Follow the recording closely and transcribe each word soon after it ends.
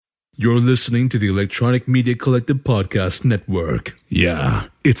You're listening to the Electronic Media Collective Podcast Network. Yeah,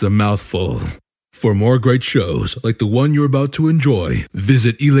 it's a mouthful. For more great shows like the one you're about to enjoy,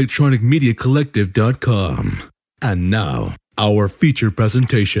 visit electronicmediacollective.com. And now, our feature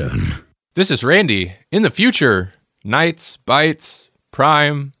presentation. This is Randy. In the future, Knights, Bytes,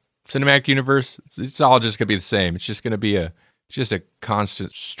 Prime, Cinematic Universe, it's all just going to be the same. It's just going to be just a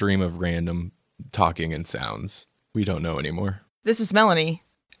constant stream of random talking and sounds. We don't know anymore. This is Melanie,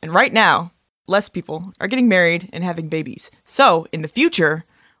 and right now, less people are getting married and having babies. So, in the future,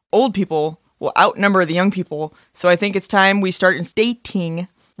 old people will outnumber the young people, so I think it's time we start instating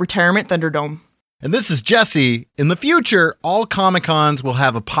Retirement Thunderdome. And this is Jesse. In the future, all Comic-Cons will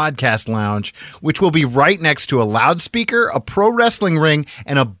have a podcast lounge, which will be right next to a loudspeaker, a pro wrestling ring,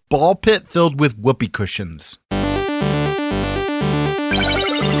 and a ball pit filled with whoopee cushions.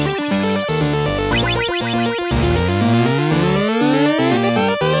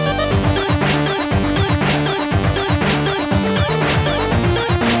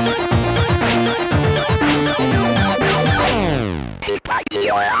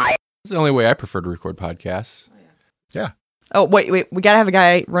 It's the only way I prefer to record podcasts. Yeah. Oh, wait, we gotta have a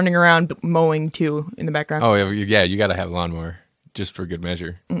guy running around mowing, too, in the background. Oh, yeah, you got to have a lawnmower, just for good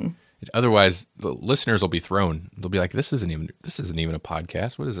measure. Mm. Otherwise, the listeners will be thrown. They'll be like, this isn't even a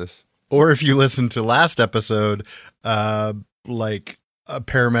podcast. What is this? Or if you listen to last episode, like a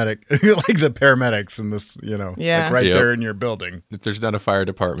paramedic, like the paramedics in this, like there in your building. If there's not a fire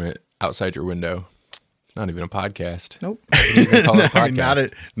department outside your window, it's not even a podcast. Nope. You can call it a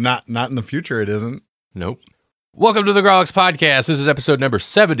podcast. Not in the future, it isn't. Nope. Welcome to the Grolix Podcast. This is episode number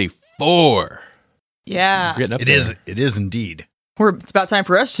 74. Yeah. It is indeed. It's about time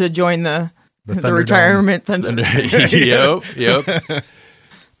for us to join the Thunderdome. Retirement Thunder. Yep.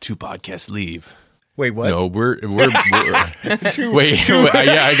 2 podcasts leave. Wait, what? No, we're wait,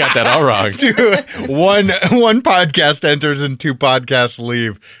 I got that all wrong. One podcast enters and 2 podcasts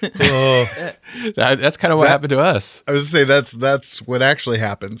leave. Oh. That's kind of what happened to us. I was going to say that's what actually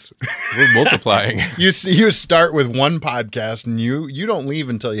happens. We're multiplying. You start with 1 podcast and you don't leave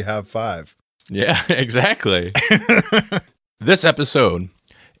until you have 5. Yeah, exactly. This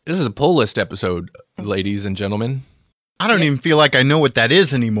is a pull list episode, ladies and gentlemen. I don't even feel like I know what that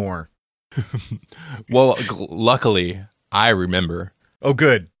is anymore. Well, luckily, I remember. Oh,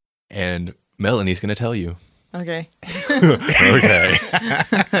 good. And Melanie's going to tell you. Okay. Okay.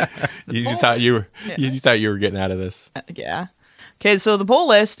 You thought you were getting out of this. Yeah. Okay, so the poll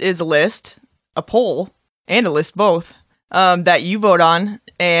list is a poll, and a list both, that you vote on,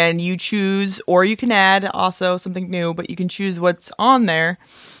 and you choose, or you can add also something new, but you can choose what's on there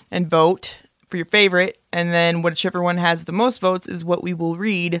and vote for your favorite, and then whichever one has the most votes is what we will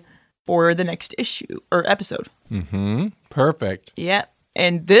read for the next issue or episode. Mm-hmm. Perfect. Yep.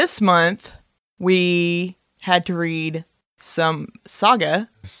 And this month, we had to read some Saga.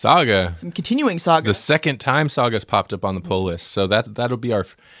 Some continuing Saga. The second time Saga's popped up on the poll list. So that'll be our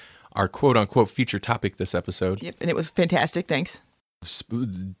quote-unquote feature topic this episode. Yep, and it was fantastic. Thanks.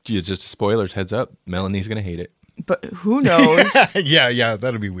 Just spoilers, heads up. Melanie's going to hate it. But who knows? Yeah,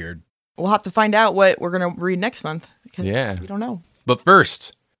 that'll be weird. We'll have to find out what we're going to read next month. Because we don't know. But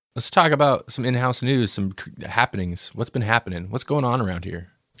first, let's talk about some in-house news, some happenings. What's been happening? What's going on around here?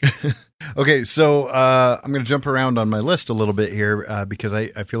 Okay, so I'm going to jump around on my list a little bit here because I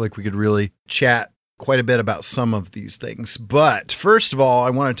feel like we could really chat quite a bit about some of these things. But first of all,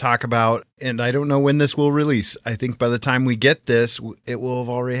 I want to talk about, and I don't know when this will release. I think by the time we get this, it will have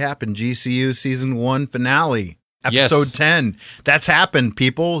already happened. GCU Season 1 finale. Episode 10. That's happened,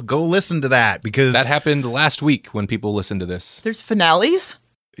 people. Go listen to that because that happened last week when people listened to this. There's finales?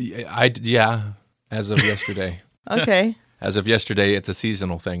 Yeah, as of yesterday. Okay. As of yesterday, it's a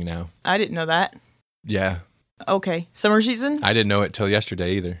seasonal thing now. I didn't know that. Yeah. Okay. Summer season? I didn't know it till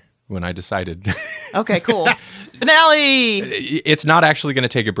yesterday either when I decided. Okay, cool. Finale! It's not actually going to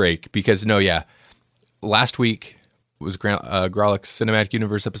take a break because, last week was Grolix Cinematic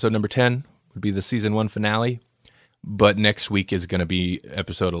Universe episode number 10 would be the season 1 finale. But next week is going to be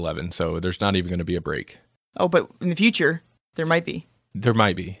episode 11, so there's not even going to be a break. Oh, but in the future, there might be. There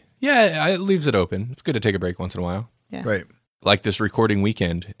might be. Yeah, it leaves it open. It's good to take a break once in a while. Yeah. Right. Like this recording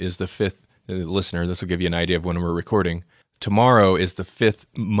weekend is the 5th. Listener, this will give you an idea of when we're recording. Tomorrow is the 5th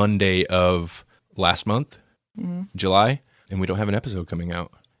Monday of last month, July, and we don't have an episode coming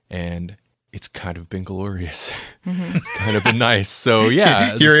out. And it's kind of been glorious. Mm-hmm. It's kind of been nice. So,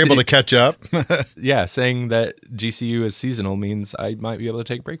 yeah. You're able to catch up. Yeah, saying that GCU is seasonal means I might be able to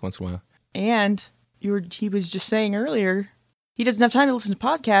take a break once in a while. And he was just saying earlier, he doesn't have time to listen to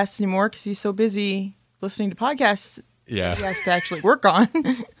podcasts anymore because he's so busy listening to podcasts Yeah. he has to actually work on.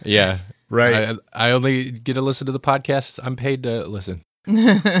 Yeah. Right. I only get to listen to the podcasts I'm paid to listen.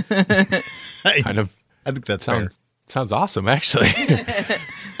 I Kind of think that sounds awesome, actually.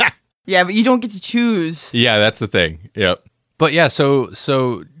 Yeah, but you don't get to choose. Yeah, that's the thing. Yep. But yeah, so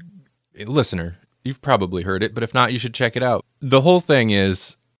listener, you've probably heard it, but if not, you should check it out. The whole thing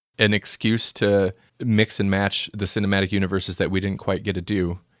is an excuse to mix and match the cinematic universes that we didn't quite get to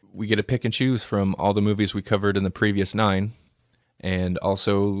do. We get to pick and choose from all the movies we covered in the previous 9, and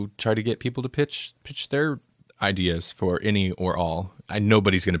also try to get people to pitch their ideas for any or all.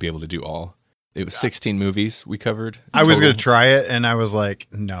 Nobody's going to be able to do all. It was 16 movies we covered. I was going to try it, and I was like,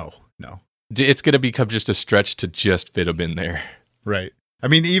 no. It's going to become just a stretch to just fit them in there. Right. I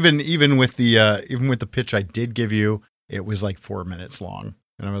mean, even with the pitch I did give you, it was like 4 minutes long,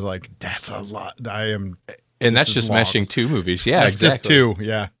 and I was like, that's a lot. And that's just long. meshing 2 movies. Yeah, that's exactly. just 2.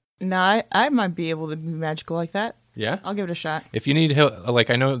 Yeah. No, I might be able to be magical like that. Yeah, I'll give it a shot. If you need help, like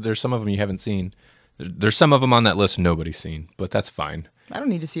I know there's some of them you haven't seen. There's some of them on that list nobody's seen, but that's fine. I don't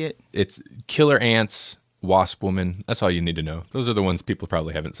need to see it. It's Killer Ants, Wasp Woman. That's all you need to know. Those are the ones people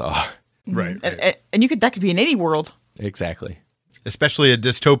probably haven't saw. Right. And that could be in any world. Exactly. Especially a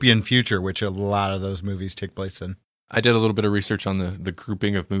dystopian future, which a lot of those movies take place in. I did a little bit of research on the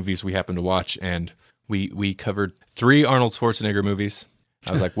grouping of movies we happened to watch, and we covered 3 Arnold Schwarzenegger movies.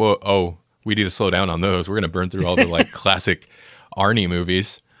 I was like, whoa, we need to slow down on those. We're going to burn through all the like classic Arnie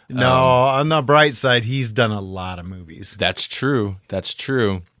movies. No, on the bright side, he's done a lot of movies. That's true. That's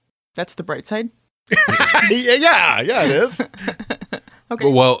the bright side. yeah, it is.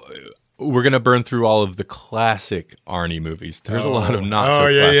 Okay. Well, we're going to burn through all of the classic Arnie movies. There's a lot of not so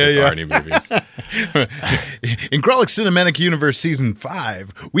classic Arnie movies. In Kralik Cinematic Universe Season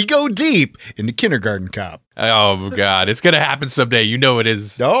 5, we go deep into Kindergarten Cop. Oh, God. It's going to happen someday. You know it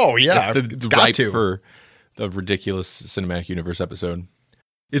is. Oh, yeah. It's got ripe to. for the ridiculous Cinematic Universe episode.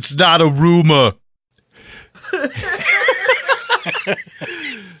 It's not a rumor.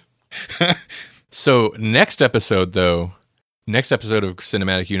 So next episode of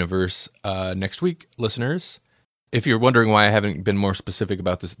Cinematic Universe, next week, listeners, if you're wondering why I haven't been more specific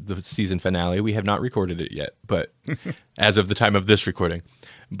about the season finale, we have not recorded it yet, but as of the time of this recording.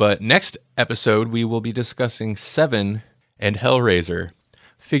 But next episode, we will be discussing Seven and Hellraiser.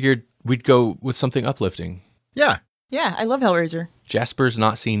 Figured we'd go with something uplifting. Yeah. Yeah, I love Hellraiser. Jasper's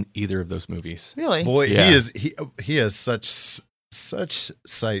not seen either of those movies. Really? Boy, Yeah. he has such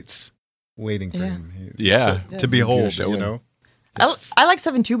sights waiting for him. Yeah. To behold, Showing. you know. I like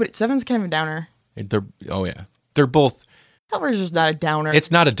 7 too, but 7's kind of a downer. They're both. Hellraiser's not a downer.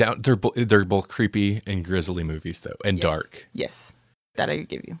 It's not a down. They're both creepy and grisly movies though, and dark. Yes, that I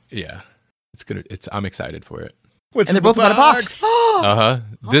give you. Yeah, I'm excited for it. What's And they're both about a box.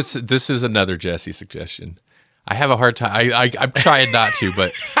 This is another Jesse suggestion. I have a hard time. I'm trying not to,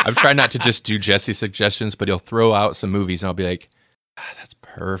 but I'm trying not to just do Jesse suggestions. But he'll throw out some movies, and I'll be like, "That's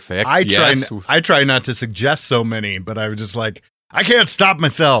perfect." I try not to suggest so many, but I was just like, I can't stop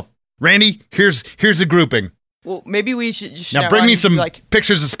myself. Randy, here's a grouping. Well, maybe we should just Now bring me some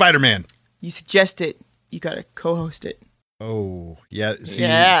pictures of Spider-Man. You suggest it, you gotta co-host it. Oh, yeah. See,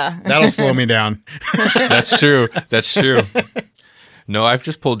 Yeah. That'll slow me down. That's true. No, I've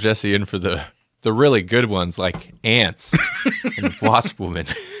just pulled Jesse in for the really good ones like Ants and Wasp Woman.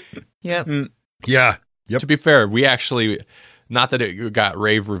 Yep. Yeah. Yep. To be fair, we actually, not that it got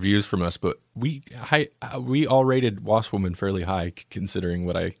rave reviews from us, but we all rated Wasp Woman fairly high, considering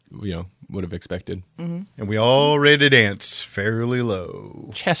what I would have expected. Mm-hmm. And we all rated Ants fairly low.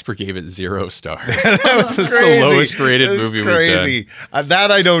 Jasper gave it 0 stars. That was It's crazy. the lowest rated That was movie crazy. we've done. That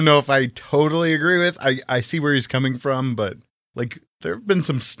I don't know if I totally agree with. I see where he's coming from, but like there have been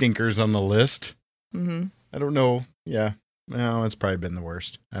some stinkers on the list. Mm-hmm. I don't know. Yeah. No, it's probably been the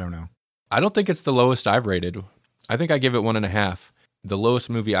worst. I don't know. I don't think it's the lowest I've rated. I think I gave it 1.5. The lowest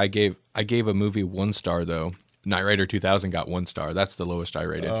movie I gave a movie 1 star though. Knight Rider 2000 got 1 star. That's the lowest I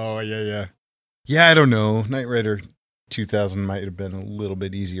rated. Oh, yeah. Yeah, I don't know. Knight Rider 2000 might have been a little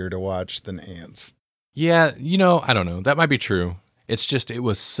bit easier to watch than Ants. Yeah, I don't know. That might be true. It's just, it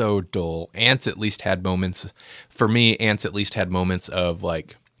was so dull. Ants at least had moments. For me, Ants at least had moments of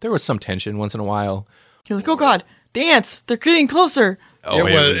like, there was some tension once in a while. You're like, oh God, the ants, they're getting closer. Oh,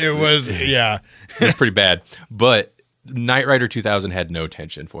 It was, yeah. It was pretty bad. But Knight Rider 2000 had no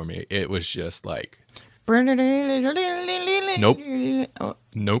tension for me. It was just like, nope. Oh.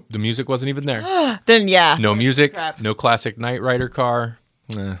 Nope, the music wasn't even there. Then yeah. No music, Crap. no classic Knight Rider car.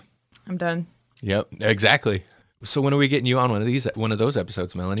 I'm done. Yep, exactly. So when are we getting you on one of those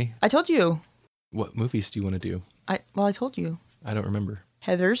episodes, Melanie? I told you. What movies do you want to do? I told you. I don't remember.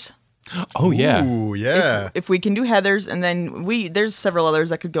 Heathers. Oh yeah. Ooh, yeah. If we can do Heather's, and then there's several others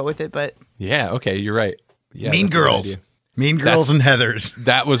that could go with it, but Yeah. Okay, you're right. Yeah, Mean that's a good Girls. idea. Mean Girls and Heathers.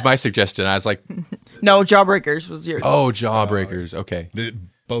 That was my suggestion. I was like, no, Jawbreakers was yours. oh, Jawbreakers. Okay.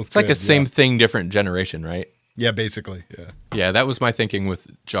 Both. It's like a same thing, different generation, right? Yeah, basically. Yeah. Yeah, that was my thinking with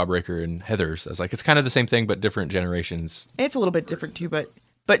Jawbreaker and Heathers. I was like, it's kind of the same thing, but different generations. It's a little bit different too,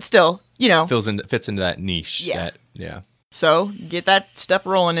 but still, you know. Fits into that niche. Yeah. Yeah. So get that stuff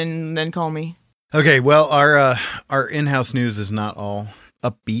rolling and then call me. Okay, well, our in-house news is not all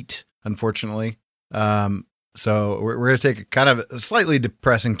upbeat, unfortunately. So we're going to take a kind of a slightly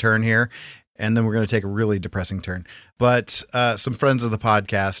depressing turn here, and then we're going to take a really depressing turn. But some friends of the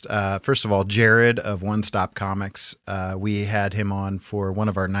podcast, first of all, Jared of One Stop Comics, we had him on for one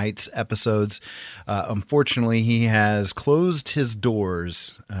of our Nights episodes. Unfortunately, he has closed the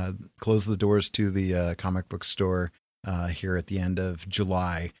doors to the comic book store here at the end of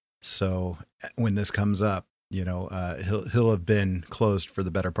July. So when this comes up, he'll have been closed for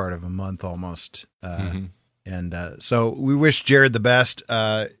the better part of a month almost. And so we wish Jared the best.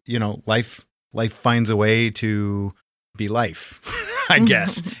 Life finds a way to be life, I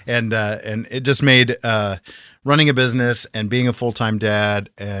guess. And it just made running a business and being a full-time dad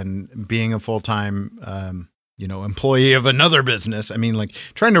and being a full-time employee of another business. I mean, like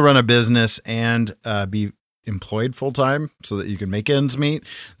trying to run a business and be employed full-time so that you can make ends meet.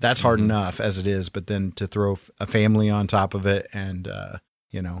 That's hard enough as it is, but then to throw a family on top of it and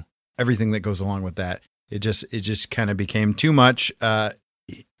everything that goes along with that. It just kind of became too much.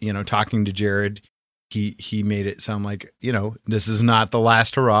 Talking to Jared, he made it sound like, this is not the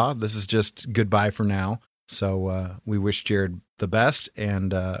last hurrah. This is just goodbye for now. So we wish Jared the best,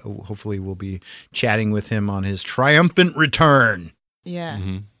 and hopefully we'll be chatting with him on his triumphant return. Yeah.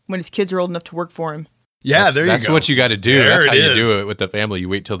 When his kids are old enough to work for him. Yeah, that's what you got to do. There that's how it you is. do it with the family. You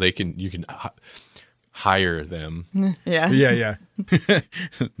wait till you can hire them. Yeah. Yeah.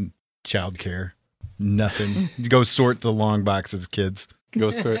 Childcare. Nothing. Go sort the long boxes, kids. Go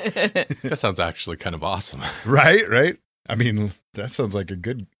sort. That sounds actually kind of awesome. Right. I mean, that sounds like a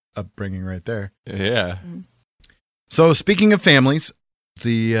good upbringing right there. Yeah. So speaking of families,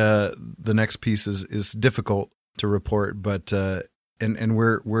 the next piece is difficult to report, but and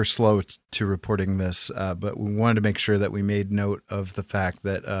we're slow to reporting this, but we wanted to make sure that we made note of the fact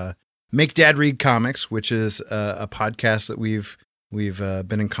that Make Dad Read Comics, which is a podcast that we've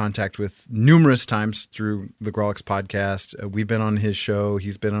been in contact with numerous times through the Grolix podcast. We've been on his show.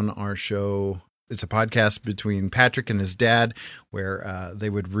 He's been on our show. It's a podcast between Patrick and his dad where they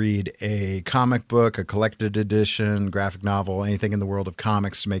would read a comic book, a collected edition, graphic novel, anything in the world of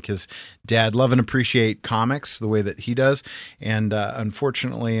comics to make his dad love and appreciate comics the way that he does. And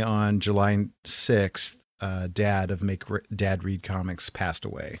unfortunately, on July 6th, dad of Make Dad Read Comics passed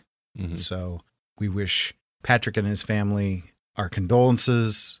away. So we wish Patrick and his family our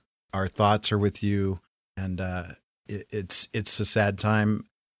condolences. Our thoughts are with you, and it's a sad time.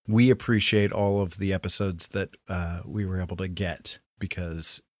 We appreciate all of the episodes that we were able to get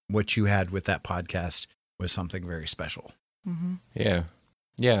because what you had with that podcast was something very special. Yeah,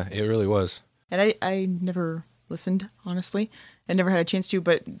 it really was. And I never listened, honestly. I never had a chance to,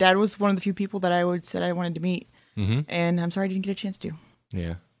 but Dad was one of the few people that I said I wanted to meet, and I'm sorry I didn't get a chance to.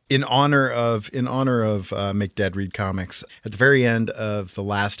 Yeah. In honor of Make Dad Read Comics, at the very end of the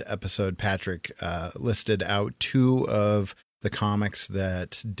last episode, Patrick listed out 2 of the comics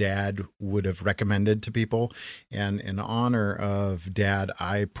that Dad would have recommended to people. And in honor of Dad,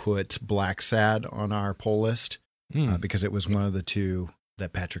 I put Black Sad on our poll list because it was one of the 2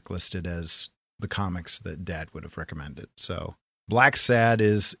 that Patrick listed as the comics that Dad would have recommended. So Black Sad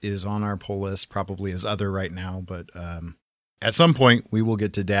is on our poll list, probably as other right now, but at some point, we will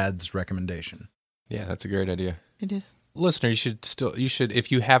get to Dad's recommendation. Yeah, that's a great idea. It is. Listener, you should,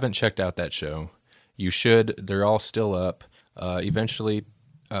 if you haven't checked out that show, you should. They're all still up. Eventually,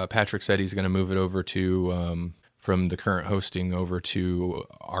 Patrick said he's going to move it over to, from the current hosting over to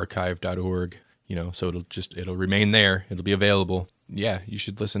archive.org, so it'll remain there. It'll be available. Yeah, you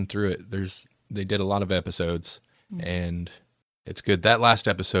should listen through it. They did a lot of episodes and it's good. That last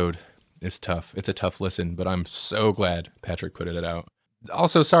episode is tough. It's a tough listen, but I'm so glad Patrick put it out.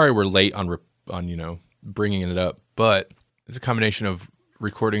 Also, sorry we're late on bringing it up, but it's a combination of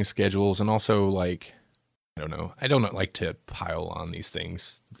recording schedules and also I don't like to pile on these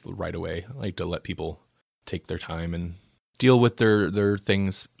things right away. I like to let people take their time and deal with their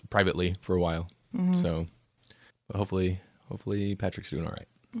things privately for a while. So hopefully Patrick's doing all right.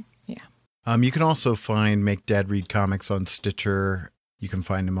 Yeah. You can also find Make Dad Read Comics on Stitcher. You can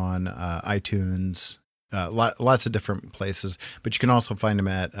find him on iTunes lots of different places. But you can also find them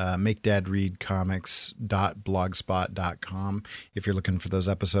at makedadreadcomics.blogspot.com if you're looking for those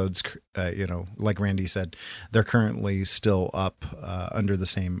episodes. Like Randy said, they're currently still up under the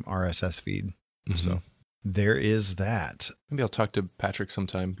same RSS feed. Mm-hmm. So there is that. Maybe I'll talk to Patrick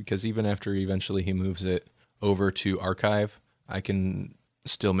sometime, because even after eventually he moves it over to archive, I can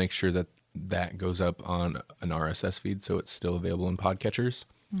still make sure that goes up on an RSS feed, so it's still available in podcatchers.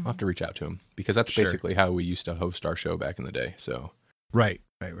 I'll have to reach out to him, because that's basically how we used to host our show back in the day. So Right.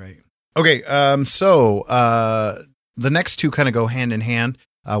 Okay, so the next two kind of go hand in hand.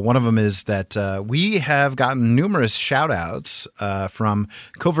 One of them is that we have gotten numerous shout-outs from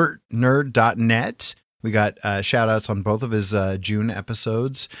covertnerd.net. We got shout-outs on both of his June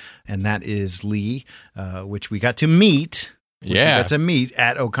episodes, and that is Lee, which we got to meet. We got to meet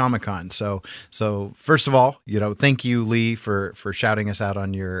at Okamicon. So first of all, thank you, Lee, for shouting us out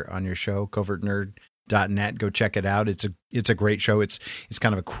on your show, covertnerd.net. Go check it out. It's a great show. It's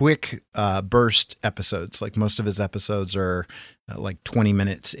kind of a quick burst episodes. Like most of his episodes are like 20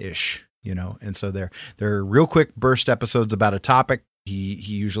 minutes ish, and so they're real quick burst episodes about a topic. He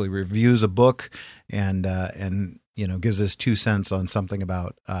usually reviews a book and gives his 2 cents on something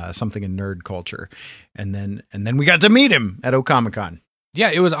about something in nerd culture, and then we got to meet him at Okamicon. Yeah,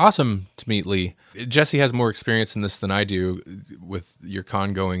 it was awesome to meet Lee. Jesse has more experience in this than I do with your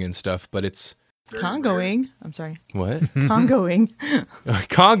con going and stuff, but it's Congoing. I'm sorry. What? Congoing.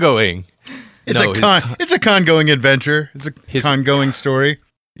 Congoing. It's a con-going adventure. It's a con-going story.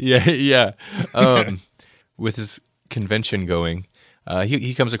 Yeah. With his convention going,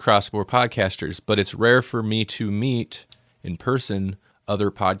 he comes across more podcasters, but it's rare for me to meet in person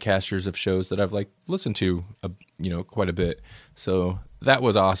other podcasters of shows that I've listened to, quite a bit. So that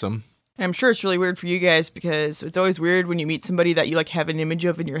was awesome. And I'm sure it's really weird for you guys, because it's always weird when you meet somebody that you have an image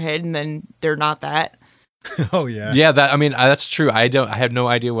of in your head and then they're not that. Oh yeah. Yeah, that's true. I have no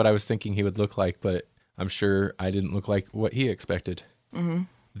idea what I was thinking he would look like, but I'm sure I didn't look like what he expected. Mm-hmm.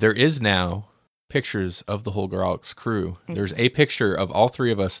 There is now pictures of the whole Grolix crew. There's a picture of all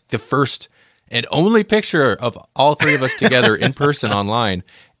three of us, the first and only picture of all three of us together in person online.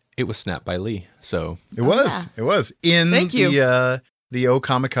 It was snapped by Lee. So it was in the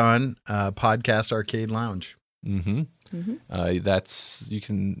Okamicon podcast arcade lounge. Mm-hmm. Mm-hmm. That's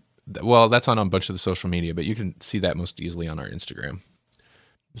on a bunch of the social media, but you can see that most easily on our Instagram.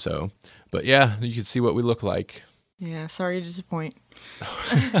 So, but yeah, you can see what we look like. Yeah, sorry to disappoint.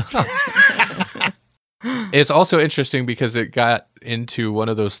 It's also interesting because it got into one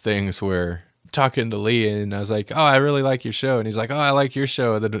of those things where talking to Lee, and I was like, "Oh, I really like your show," and he's like, "Oh, I like your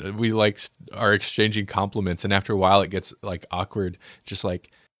show." And then we are exchanging compliments, and after a while, it gets awkward. Just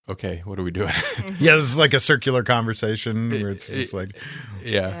okay, what are we doing? Yeah, this is like a circular conversation where it's just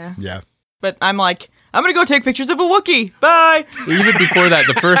yeah. But I'm like, I'm gonna go take pictures of a Wookiee. Bye. Even before that,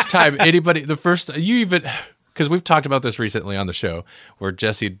 the first time because we've talked about this recently on the show, where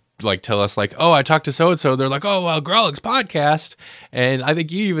Jesse tell us oh, I talked to so and so. They're like, oh, well, Grolix podcast, and I think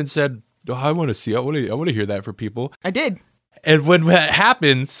you even said, oh, I want to hear that for people. I did. And when that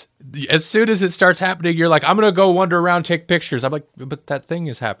happens, as soon as it starts happening, you're like, I'm gonna go wander around, take pictures. I'm like, but that thing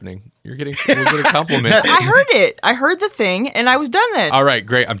is happening. We'll get a compliment. I heard it. I heard the thing, and I was done then. All right,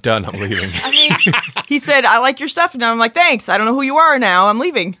 great. I'm done. I'm leaving. I mean, he said, I like your stuff, and I'm like, thanks. I don't know who you are now. I'm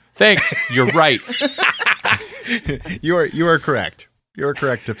leaving. Thanks. You're right. You are correct. You're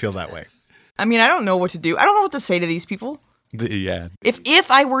correct to feel that way. I mean, I don't know what to do. I don't know what to say to these people. Yeah.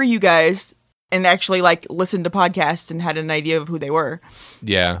 If I were you guys and actually listened to podcasts and had an idea of who they were,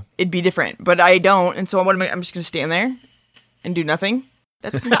 yeah, it'd be different. But I don't, and so I'm just going to stand there and do nothing.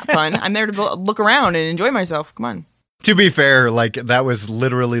 That's not fun. I'm there to look around and enjoy myself. Come on. To be fair, that was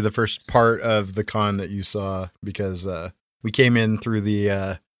literally the first part of the con that you saw, because we came in through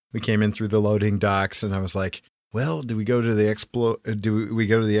the loading docks, and I was like, well, do we go to the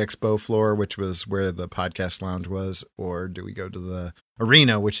expo floor, which was where the podcast lounge was, or do we go to the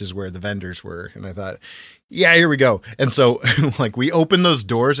arena, which is where the vendors were? And I thought, yeah, here we go. And so we open those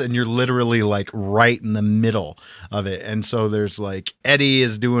doors, and you're literally right in the middle of it. And so there's Eddie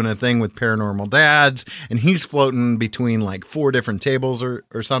is doing a thing with Paranormal Dads, and he's floating between 4 different tables or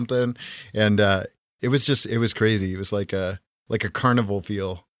something. And it was crazy. It was like a carnival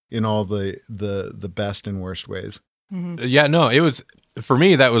feel in all the best and worst ways. Mm-hmm. Yeah, no, it was, for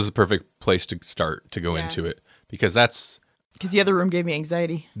me, that was the perfect place to start to go into it, because the other room gave me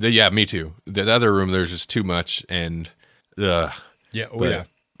anxiety. Yeah, me too. The other room, there's just too much, and yeah.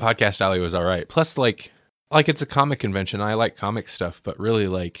 Podcast Alley was all right. Plus, it's a comic convention. I like comic stuff, but really,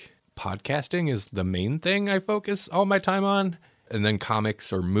 podcasting is the main thing I focus all my time on. and then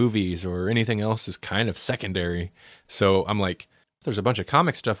comics or movies or anything else is kind of secondary. So I'm like, there's a bunch of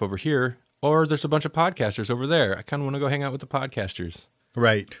comic stuff over here, or there's a bunch of podcasters over there. I kind of want to go hang out with the podcasters.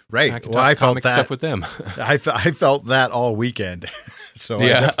 Right. I can talk comic stuff with them. I felt that all weekend. So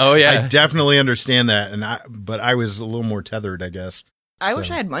yeah. I definitely understand that. But I was a little more tethered, I guess. I wish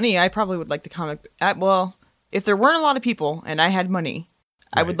I had money. I probably would like the comic. Well, if there weren't a lot of people and I had money,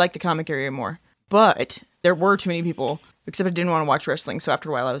 I would like the comic area more. But there were too many people, except I didn't want to watch wrestling. So after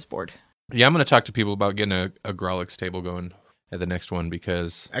a while, I was bored. Yeah, I'm going to talk to people about getting a Grolix table going at the next one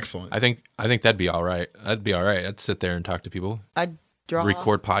because excellent. I think that'd be all right. That'd be all right. I'd sit there and talk to people. I'd draw.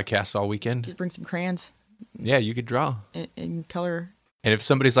 Record podcasts all weekend. Just bring some crayons. Yeah, you could draw. And color. And if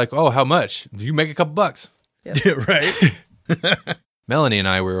somebody's like, oh, how much? You make a couple bucks. Yep. Yeah, right. Melanie and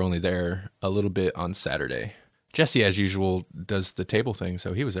I were only there a little bit on Saturday. Jesse, as usual, does the table thing,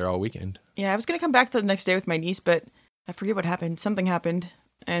 so he was there all weekend. Yeah, I was going to come back the next day with my niece, but I forget what happened. Something happened,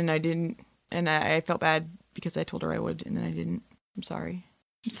 and I didn't. And I felt bad because I told her I would, and then I didn't. I'm sorry.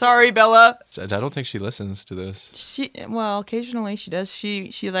 I'm sorry, Bella. I don't think she listens to this. Well, occasionally she does.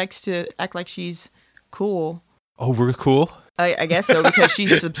 She likes to act like she's cool. Oh, we're cool? I guess so, because she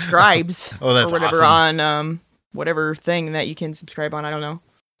subscribes Oh, that's or whatever awesome. on whatever thing that you can subscribe on. I don't know.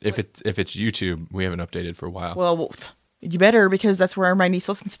 If it's YouTube, we haven't updated for a while. Well, you better, because that's where my niece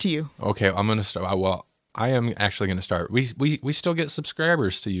listens to you. Okay, I'm gonna start. Well, I am actually gonna start. We still get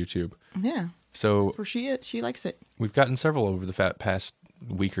subscribers to YouTube, Yeah, so that's where she is. She likes it. we've gotten several over the past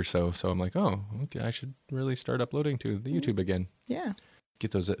week or so. So I'm like, oh, okay, I should really start uploading to the YouTube again. Yeah. Get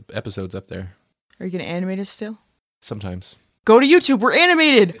those episodes up there. Are you gonna animate us still? Sometimes. Go to YouTube. We're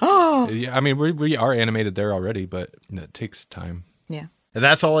animated. Oh. Yeah, I mean, we are animated there already, but it takes time. Yeah.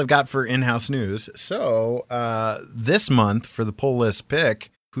 That's all I've got for in-house news. So this month for the poll list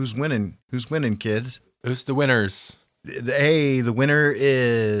pick, who's winning? Who's winning, kids? Who's the winners? Hey, the winner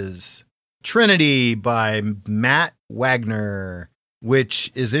is Trinity by Matt Wagner,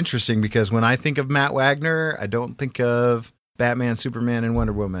 which is interesting because when I think of Matt Wagner, I don't think of Batman, Superman, and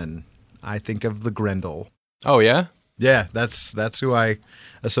Wonder Woman. I think of the Grendel. Oh, yeah? Yeah, that's who I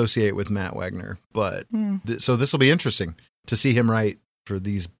associate with Matt Wagner. But so this will be interesting to see him write for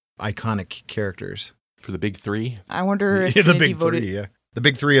these iconic characters. For the big three? I wonder if the Trinity big voted. three, yeah. The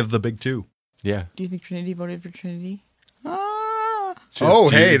big three of the big two. Yeah. Do you think Trinity voted for Trinity? Ah.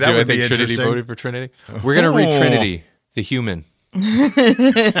 Hey, that would I be think Trinity interesting. voted for Trinity? We're going to read Trinity, the human.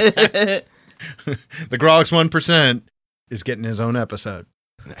 The Grolix 1% is getting his own episode.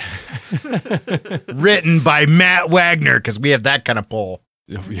 Written by Matt Wagner, because we have that kind of poll.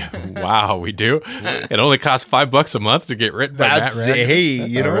 Wow, we do? It only costs $5 a month to get written by Matt Wagner? Hey,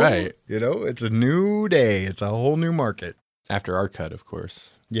 That's you know, all right. It's a new day. It's a whole new market. After our cut, of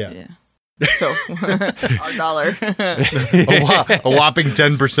course. Yeah. Yeah. So, our dollar. A whopping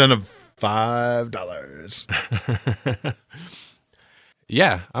 10% of $5.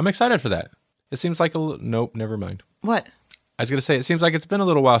 Yeah, I'm excited for that. It seems like nope, never mind. What? I was going to say, it seems like it's been a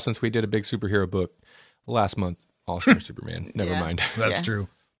little while since we did a big superhero book. Last month, All-Star Superman. Never Yeah. mind. That's Yeah. true.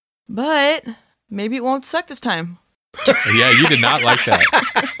 But maybe it won't suck this time. Yeah, you did not like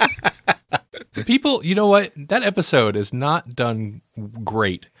that. People, you know what? That episode is not done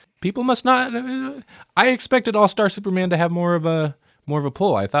great. People must not. I expected All-Star Superman to have more of a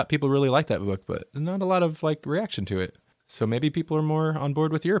pull. I thought people really liked that book, but not a lot of reaction to it. So maybe people are more on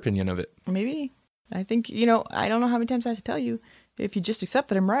board with your opinion of it. Maybe. I think, I don't know how many times I have to tell you. If you just accept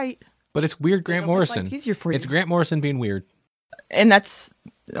that I'm right. But it's weird Grant It'll make life Morrison. easier for you. It's Grant Morrison being weird. And that's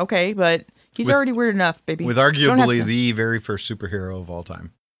okay, but he's With- already weird enough, baby. With You don't have arguably to- the very first superhero of all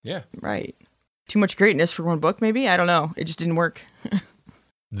time. Yeah. Right. Too much greatness for one book, maybe? I don't know. It just didn't work.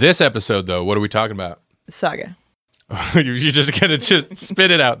 This episode, though, what are we talking about? Saga. You just gotta just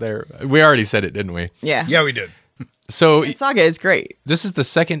spit it out there. We already said it, didn't we? Yeah. Yeah, we did. So And Saga is great. this is the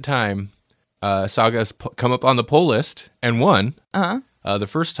second time Saga's come up on the poll list and won. Uh-huh. The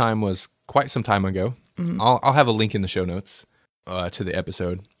first time was quite some time ago. Mm-hmm. I'll have a link in the show notes to the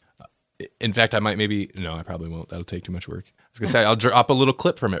episode. In fact, I probably won't. That'll take too much work. I was gonna say I'll drop a little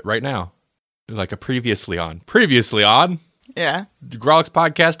clip from it right now, like a previously on Yeah. Grolix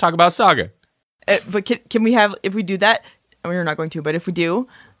podcast talk about Saga. But can we have, if we do that, I mean, we're not going to, but if we do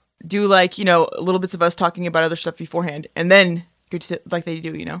little bits of us talking about other stuff beforehand, and then go to like they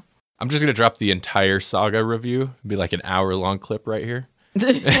do, I'm just gonna drop the entire Saga review. It'd be like an hour-long clip right here.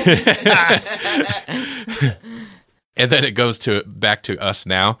 And then it goes back to us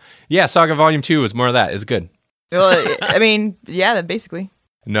now. Yeah, Saga Volume 2 is more of that. It's good. Well, I mean, yeah, basically.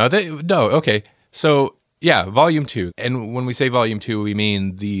 No, okay. So, yeah, Volume 2. And when we say Volume 2, we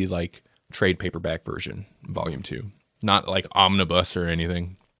mean the, trade paperback version, Volume 2. Not like omnibus or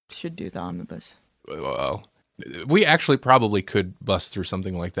anything. Should do the omnibus. Well, we actually probably could bust through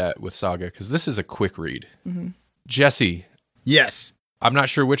something like that with Saga, because this is a quick read. Mm-hmm. Jesse, Yes. I'm not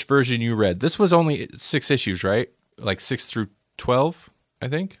sure which version you read. This was only 6 issues, right? Like 6 through 12, I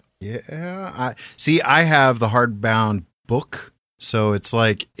think. Yeah. I have the hardbound book, so it's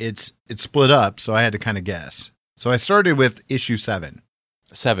like it's split up. So I had to kind of guess. So I started with issue 7.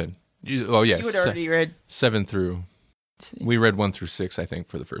 7. Oh, yes. You had already read. 7 through. We read 1 through 6, I think,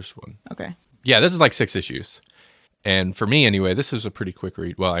 for the first one. Okay. Yeah, this is like 6 issues. And for me, anyway, this was a pretty quick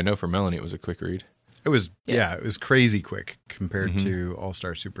read. Well, I know for Melanie it was a quick read. It was, it was crazy quick compared to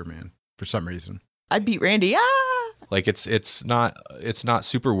All-Star Superman for some reason. I beat Randy. Like it's not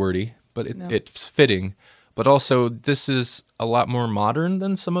super wordy, but it's fitting. But also, this is a lot more modern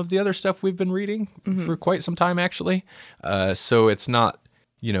than some of the other stuff we've been reading for quite some time, actually. So it's not,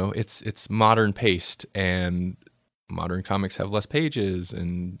 it's modern paced, and modern comics have less pages,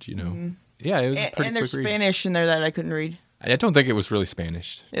 and yeah, it was a pretty quick read. And there's Spanish in there that I couldn't read. I don't think it was really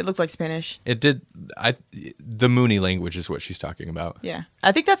Spanish. It looked like Spanish. It did. The Mooney language is what she's talking about. Yeah,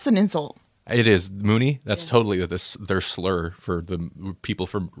 I think that's an insult. It is Mooney. That's totally their slur for the people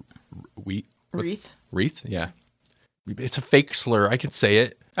from Wreath. Yeah, it's a fake slur. I can say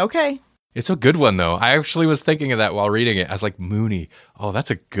it. Okay. It's a good one though. I actually was thinking of that while reading it. I was like, Mooney. Oh, that's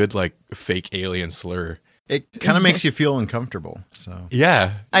a good like fake alien slur. It kind of makes you feel uncomfortable. So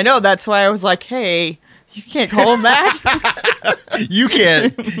yeah, I know. That's why I was like, hey. You can't call him that. You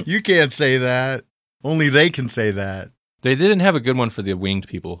can't say that. Only they can say that. They didn't have a good one for the winged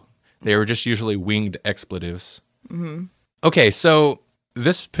people. They were just usually winged expletives. Mm-hmm. Okay, so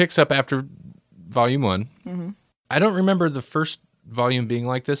this picks up after volume 1. Mm-hmm. I don't remember the first volume being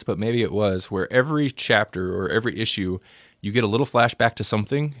like this, but maybe it was, where every chapter or every issue, you get a little flashback to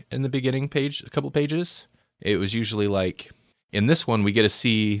something in the beginning page, a couple pages. It was usually like, in this one, we get to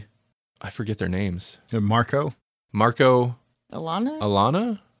see... I forget their names. Marco,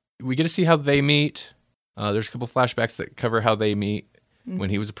 Alana. We get to see how they meet. There's a couple flashbacks that cover how they meet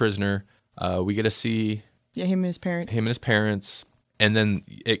when he was a prisoner. We get to see him and his parents. And then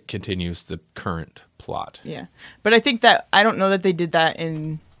it continues the current plot. Yeah, but I think that I don't know that they did that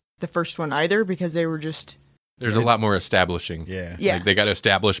in the first one either, because they were just. There's a lot more establishing. Yeah. Like they got to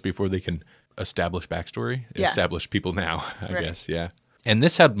establish before they can establish backstory. Yeah. Establish people now, I guess. Yeah. And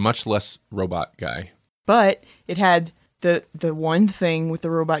this had much less robot guy. But it had the one thing with the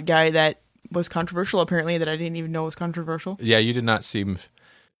robot guy that was controversial, apparently, that I didn't even know was controversial. Yeah, you did not seem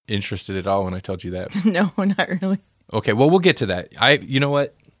interested at all when I told you that. No, not really. Okay, well, we'll get to that. You know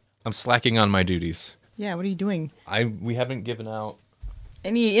what? I'm slacking on my duties. Yeah, what are you doing? We haven't given out...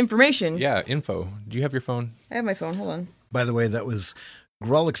 Any information? Yeah, info. Do you have your phone? I have my phone. Hold on. By the way, that was...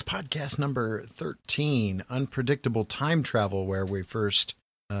 Grolix podcast number 13, Unpredictable Time Travel, where we first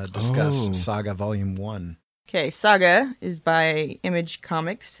discussed Saga Volume 1. Okay, Saga is by Image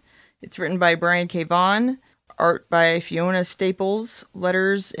Comics. It's written by Brian K. Vaughan, art by Fiona Staples,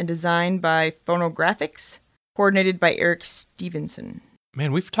 letters and design by Phonographics, coordinated by Eric Stevenson.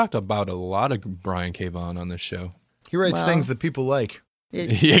 Man, we've talked about a lot of Brian K. Vaughan on this show. He writes things that people like.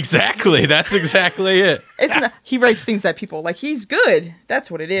 Exactly. That's exactly it. He writes things that people like. He's good.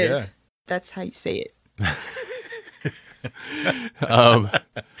 That's what it is. Yeah. That's how you say it.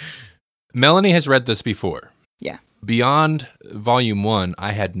 Melanie has read this before. Yeah. Beyond Volume 1,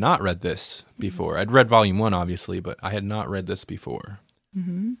 I had not read this before. I'd read Volume 1, obviously, but I had not read this before.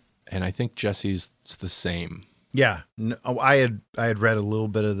 Mm-hmm. And I think Jesse's the same. Yeah. No, I had read a little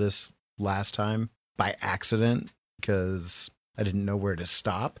bit of this last time by accident because... I didn't know where to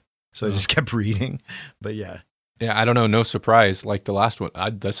stop, so I just kept reading. But yeah. Yeah, I don't know. No surprise. Like the last one.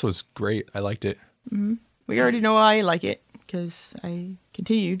 This was great. I liked it. Mm-hmm. We already know I like it because I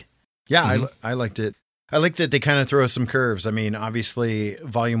continued. Yeah, I liked it. I like that they kind of throw some curves. I mean, obviously,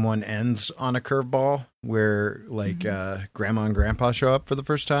 Volume 1 ends on a curveball where, like, Grandma and Grandpa show up for the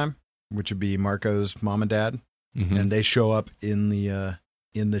first time, which would be Marco's mom and dad. Mm-hmm. And they show up in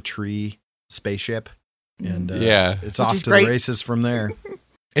the tree spaceship. And it's off to the races from there.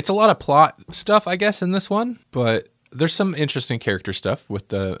 It's a lot of plot stuff, I guess, in this one, but there's some interesting character stuff with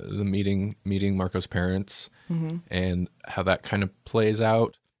the meeting Marco's parents and how that kind of plays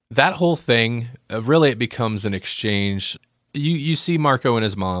out. That whole thing, really, it becomes an exchange. You see Marco and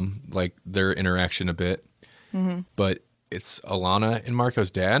his mom, like their interaction a bit, but it's Alana and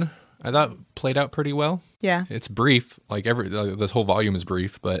Marco's dad. I thought played out pretty well. Yeah, it's brief. Like this whole volume is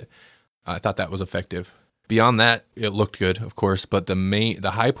brief, but I thought that was effective. Beyond that, it looked good, of course, but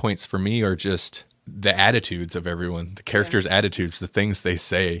the high points for me are just the attitudes of everyone, the characters' attitudes, the things they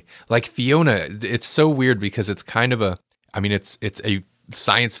say. Like Fiona, it's so weird because it's kind of it's a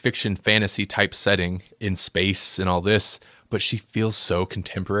science fiction fantasy type setting in space and all this, but she feels so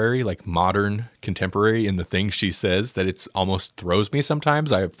contemporary, like modern contemporary in the things she says that it's almost throws me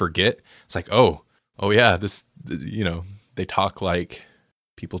sometimes. I forget. It's like, oh yeah, this, they talk like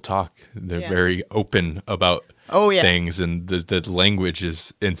people talk. They're very open about things, and the language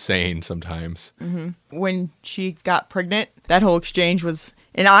is insane sometimes. Mm-hmm. When she got pregnant, that whole exchange was,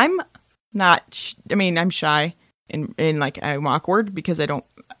 and I'm not, I'm shy and like I'm awkward because I don't,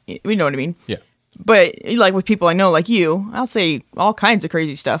 you know what I mean? Yeah. But like with people I know, like you, I'll say all kinds of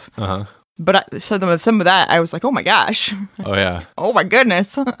crazy stuff. Uh-huh. But some of that, I was like, oh my gosh. Oh yeah. Oh my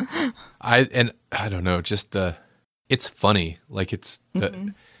goodness. I don't know, just it's funny. Like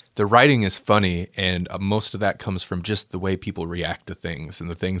the writing is funny, and most of that comes from just the way people react to things, and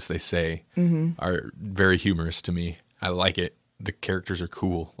the things they say are very humorous to me. I like it. The characters are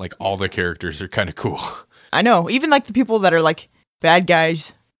cool. Like all the characters are kind of cool. I know. Even like the people that are like bad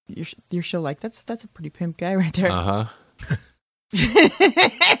guys, you're still like, that's a pretty pimp guy right there. Uh-huh.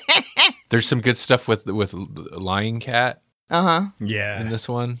 There's some good stuff with Lying Cat. Uh-huh. Yeah. In this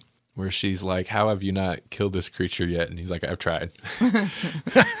one, where she's like, "How have you not killed this creature yet?" And he's like, "I've tried."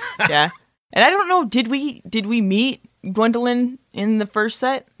 Yeah. And I don't know, did we meet Gwendolyn in the first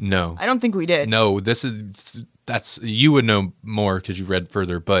set? No. I don't think we did. No, that's you would know more because you read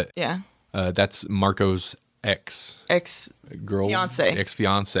further, but yeah. That's Marco's ex-girl,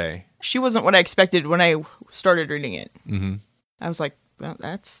 ex-fiance. She wasn't what I expected when I started reading it. Mm-hmm. I was like, well,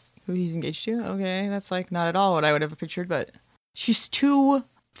 that's who he's engaged to? Okay, that's like not at all what I would have pictured, but she's too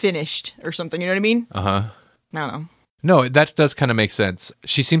finished or something, you know what I mean? Uh-huh. I don't know. No, that does kind of make sense.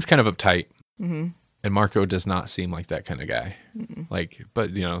 She seems kind of uptight. Mm-hmm. And Marco does not seem like that kind of guy. Mm-mm. Like,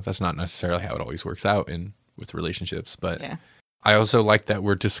 but that's not necessarily how it always works out with relationships. But yeah. I also like that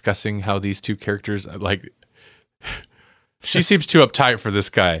we're discussing how these two characters, like, she seems too uptight for this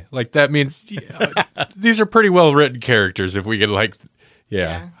guy. Like, that means these are pretty well written characters. If we could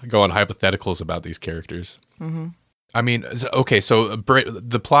go on hypotheticals about these characters. Mm-hmm. I mean, okay, so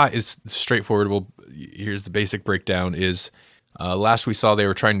the plot is straightforward. Well, here's the basic breakdown is last we saw they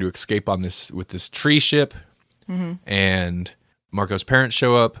were trying to escape with this tree ship, and Marco's parents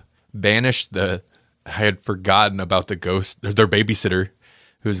show up, banish I had forgotten about the ghost, their babysitter,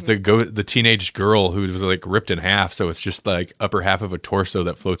 who's the teenage girl who was like ripped in half, so it's just like upper half of a torso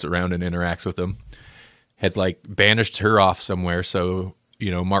that floats around and interacts with them. Had like banished her off somewhere, so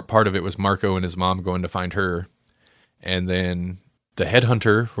part of it was Marco and his mom going to find her. And then the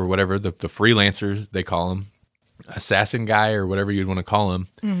headhunter, or whatever, the freelancer, they call him, assassin guy, or whatever you'd want to call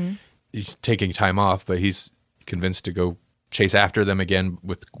him, he's taking time off, but he's convinced to go chase after them again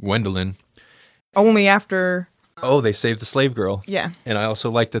with Gwendolyn. Only after... Oh, they saved the slave girl. Yeah. And I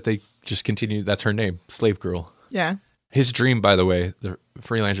also like that they just continue, that's her name, Slave Girl. Yeah. His dream, by the way, the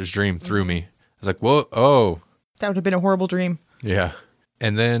freelancer's dream threw me. I was like, whoa, oh. That would have been a horrible dream. Yeah.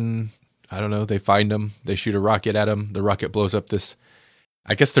 And then... I don't know, they find him, they shoot a rocket at him, the rocket blows up this,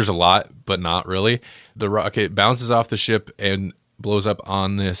 I guess there's a lot, but not really. The rocket bounces off the ship and blows up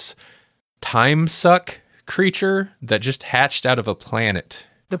on this time suck creature that just hatched out of a planet.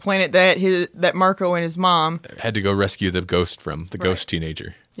 The planet that Marco and his mom had to go rescue the ghost from, the ghost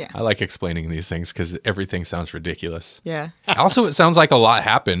teenager. Yeah. I like explaining these things because everything sounds ridiculous. Yeah. Also, it sounds like a lot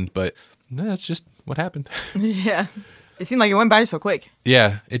happened, but that's just what happened. Yeah. It seemed like it went by so quick.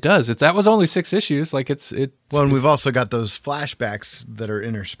 Yeah, it does. That was only 6 issues. Like it's well, and we've also got those flashbacks that are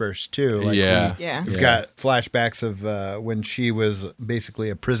interspersed too. Like we've got flashbacks of when she was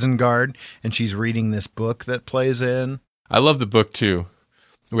basically a prison guard, and she's reading this book that plays in. I love the book too.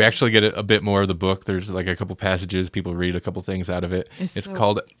 We actually get a bit more of the book. There's like a couple passages. People read a couple things out of it. It's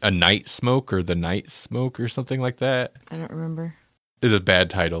called A Night Smoke or The Night Smoke or something like that. I don't remember. It's a bad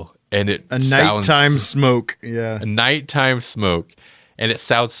title. And a nighttime smoke. Yeah. A nighttime smoke. And it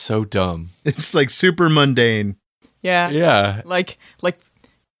sounds so dumb. It's like super mundane. Yeah. Yeah. Like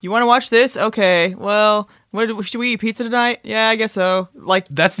you want to watch this? Okay. Well, should we eat pizza tonight? Yeah, I guess so. Like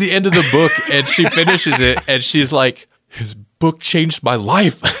that's the end of the book, and she finishes it, and she's like, his book changed my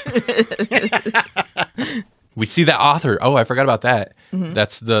life. We see the author. Oh, I forgot about that. Mm-hmm.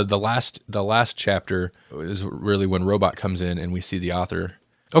 That's the last chapter is really when Robot comes in, and we see the author.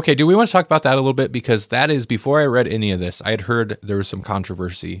 Okay, do we want to talk about that a little bit? Because that is, before I read any of this, I had heard there was some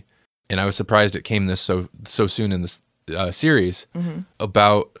controversy, and I was surprised it came this so soon in this series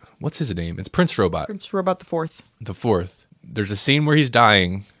about, what's his name? It's Prince Robot. Prince Robot the Fourth. The Fourth. There's a scene where he's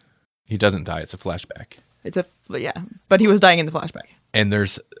dying. He doesn't die. It's a flashback. But he was dying in the flashback. And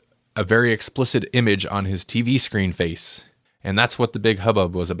there's a very explicit image on his TV screen face. And that's what the big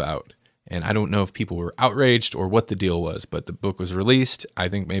hubbub was about. And I don't know if people were outraged or what the deal was, but the book was released. I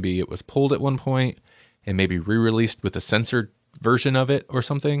think maybe it was pulled at one point and maybe re-released with a censored version of it or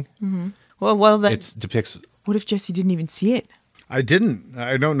something. Mm-hmm. Well, that it depicts. What if Jesse didn't even see it? I didn't.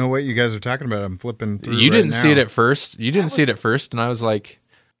 I don't know what you guys are talking about. I'm flipping through. You didn't right see it now. at first. You didn't see it at first, and I was like,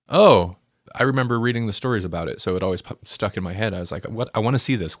 "Oh." I remember reading the stories about it, so it always stuck in my head. I was like, "What? I want to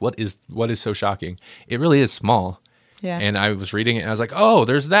see this. What is so shocking?" It really is small. Yeah. And I was reading it, and I was like, "Oh,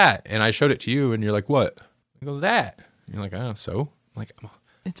 there's that." And I showed it to you, and you're like, "What?" I go, "That." And you're like, "Oh, so?" I'm like,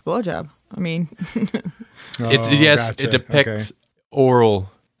 It's a blowjob. I mean, "It's gotcha. It depicts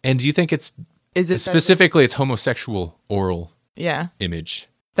oral." And do you think it's specifically it's homosexual oral? Yeah. Image.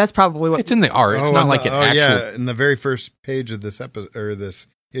 That's probably what it's in the art. It's not like an actual. Yeah, in the very first page of this episode or this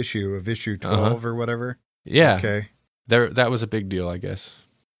issue of issue 12 or whatever. Yeah. Okay. That was a big deal, I guess.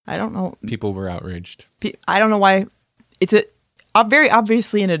 I don't know. People were outraged. I don't know why. It's a very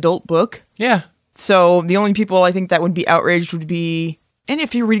obviously an adult book. Yeah. So the only people I think that would be outraged would be, and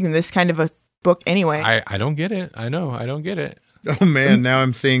if you're reading this kind of a book anyway. I don't get it. I know. I don't get it. Oh man, now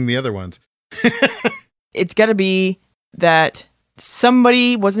I'm seeing the other ones. It's got to be that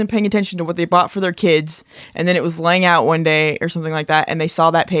somebody wasn't paying attention to what they bought for their kids, and then it was laying out one day or something like that, and they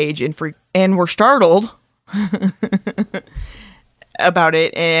saw that page and were startled about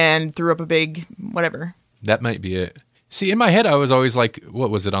it and threw up a big whatever. That might be it. See, in my head, I was always like, what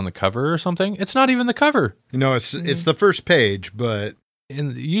was it on the cover or something? It's not even the cover. It's the first page, but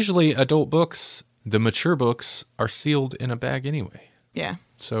usually adult books, the mature books, are sealed in a bag anyway. Yeah.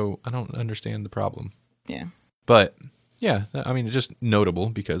 So I don't understand the problem. Yeah. But yeah, I mean, it's just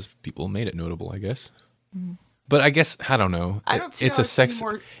notable because people made it notable, I guess. Mm. But I guess, I don't know. I don't see it's a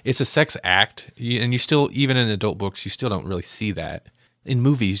sex act. And you still, even in adult books, you still don't really see that. In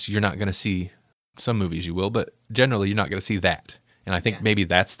movies, you're not going to see, some movies you will, but generally you're not going to see that. And I think maybe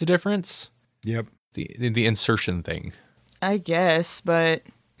that's the difference. Yep. The insertion thing. I guess, but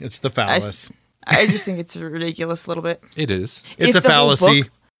it's the phallus. I just think it's ridiculous a little bit. It is. It's a fallacy.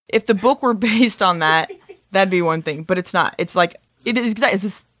 If the book were based on that, that'd be one thing, but it's not. It's like it's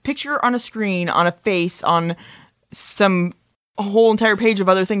this picture on a screen, on a face, on a whole entire page of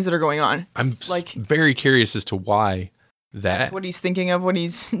other things that are going on. I'm very curious as to why that's what he's thinking of when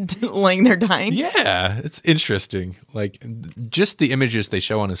he's laying there dying. Yeah, it's interesting. Like just the images they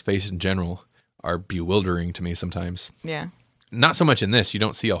show on his face in general are bewildering to me sometimes. Yeah. Not so much in this. You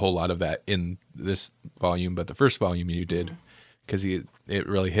don't see a whole lot of that in this volume, but the first volume you did, because it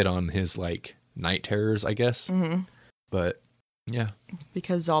really hit on his like night terrors, I guess. Mm-hmm. But yeah,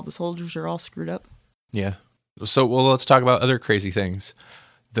 because all the soldiers are all screwed up. Yeah. So let's talk about other crazy things.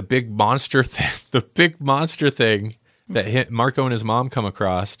 The big monster thing that Marco and his mom come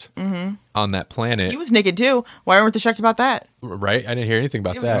across on that planet. He was naked too. Why weren't they shocked about that? Right? I didn't hear anything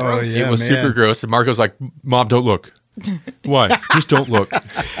about that. Oh, yeah, it was super gross. And Marco's like, "Mom, don't look." Why? Just don't look.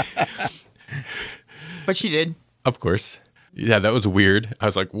 But she did. Of course. Yeah, that was weird. I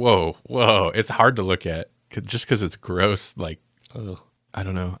was like, whoa. It's hard to look at just because it's gross. Like, ugh. I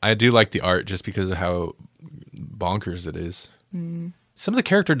don't know. I do like the art just because of how bonkers it is. Mm. Some of the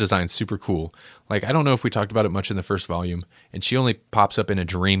character design's super cool. Like, I don't know if we talked about it much in the first volume, and she only pops up in a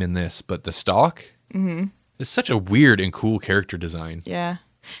dream in this, but the Stalk is such a weird and cool character design. Yeah.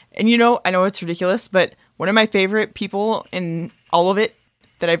 And I know it's ridiculous, but one of my favorite people in all of it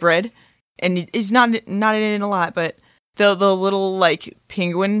that I've read, and he's not in it a lot, but the little like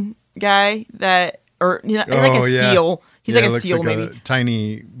penguin guy seal. He's like a seal, maybe a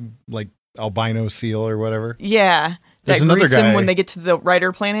tiny like albino seal or whatever. Yeah, there's another greets guy him when they get to the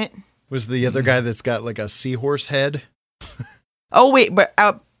Rider planet. Was the other guy that's got like a seahorse head? Oh wait, but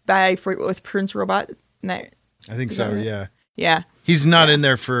out with Prince Robot. No, I think so. Yeah. Yeah. He's not in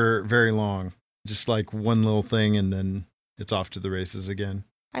there for very long. Just like one little thing, and then it's off to the races again.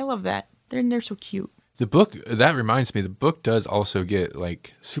 I love that. They're so cute. The book, that reminds me, the book does also get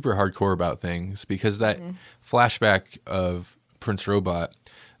like super hardcore about things because that flashback of Prince Robot,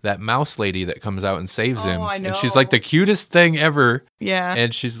 that mouse lady that comes out and saves him. I know. And she's like the cutest thing ever. Yeah.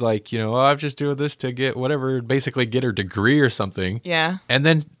 And she's like, I'm just doing this to get whatever, basically get her degree or something. Yeah. And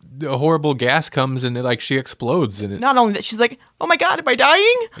then a horrible gas comes and she explodes. And not only that, she's like, "Oh my God, am I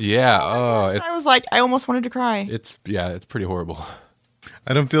dying?" Yeah. I was like, I almost wanted to cry. It's pretty horrible.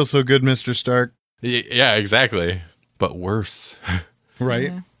 I don't feel so good, Mr. Stark. Yeah, exactly. But worse.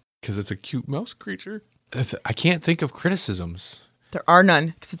 Right? Because it's a cute mouse creature. I can't think of criticisms. There are none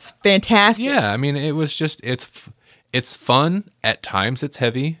because it's fantastic. Yeah, I mean, it was just, it's fun. At times it's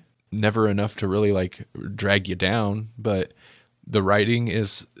heavy. Never enough to really like drag you down. But the writing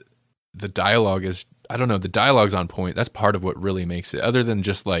is the dialogue is, I don't know, the dialogue's on point. That's part of what really makes it. Other than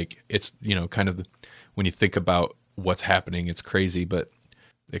just like, it's, kind of when you think about what's happening, it's crazy, but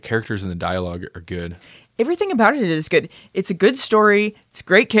the characters and the dialogue are good. Everything about it is good. It's a good story. It's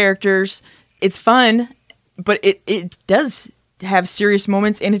great characters. It's fun, but it does have serious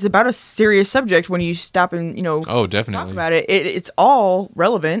moments, and it's about a serious subject when you stop and, oh, definitely talk about it. It's all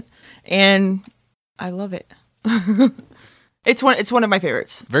relevant, and I love it. It's one of my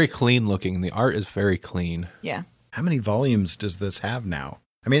favorites. Very clean looking. The art is very clean. Yeah. How many volumes does this have now?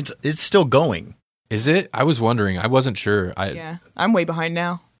 I mean, it's still going. Is it? I was wondering. I wasn't sure. Yeah, I'm way behind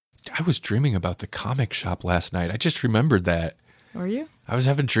now. I was dreaming about the comic shop last night. I just remembered that. Were you? I was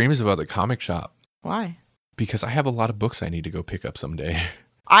having dreams about the comic shop. Why? Because I have a lot of books I need to go pick up someday.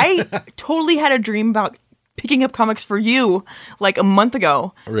 I totally had a dream about picking up comics for you like a month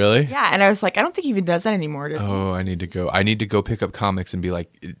ago. Really? Yeah, and I was like, I don't think he even does that anymore. Does he? Oh, I need to go. I need to go pick up comics and be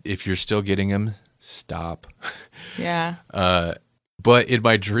like, if you're still getting them, stop. Yeah. But in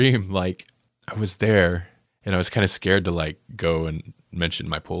my dream, like, I was there and I was kind of scared to like go and mention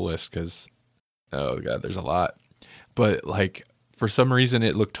my pull list because, oh God, there's a lot. But like, for some reason,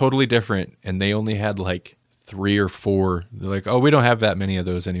 it looked totally different, and they only had like 3 or 4. They're like, oh, we don't have that many of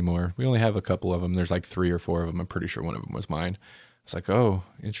those anymore. We only have a couple of them. There's like 3 or 4 of them. I'm pretty sure one of them was mine. It's like, oh,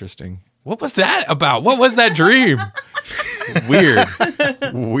 interesting. What was that about? What was that dream?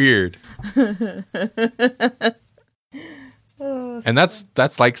 Weird. And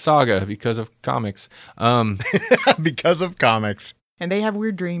that's like Saga because of comics. Because of comics. And they have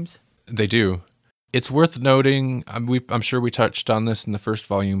weird dreams. They do. It's worth noting, I'm sure we touched on this in the first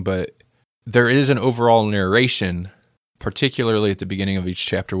volume, but there is an overall narration, particularly at the beginning of each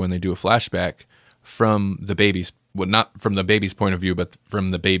chapter when they do a flashback from the baby's, well, not from the baby's point of view, but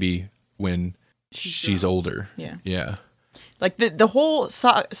from the baby when she's older. Yeah. Yeah. Like the whole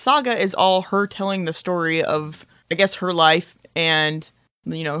saga is all her telling the story of, I guess, her life and,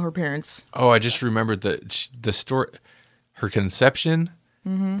 her parents. Oh, I just remembered the story, her conception.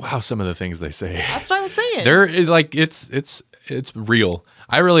 Mm-hmm. Wow, some of the things they say. That's what I was saying. There is like it's real.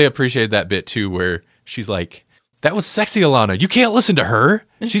 I really appreciated that bit too, where she's like, "That was sexy, Alana. You can't listen to her.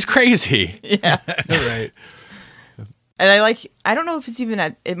 She's crazy." Yeah, right. And I don't know if it's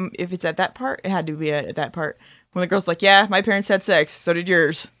even if it's at that part. It had to be at that part when the girl's like, "Yeah, my parents had sex. So did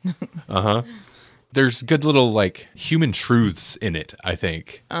yours." There's good little like human truths in it. I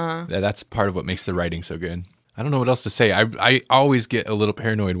think that's part of what makes the writing so good. I don't know what else to say. I always get a little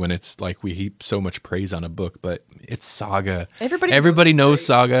paranoid when it's like we heap so much praise on a book, but it's Saga. Everybody knows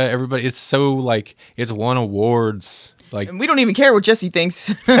Saga. It's so like it's won awards. Like, and we don't even care what Jesse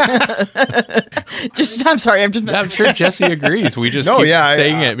thinks. I'm sorry. I'm sure Jesse agrees. We just keep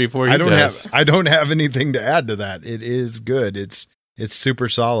saying it before he does. I don't have anything to add to that. It is good. It's super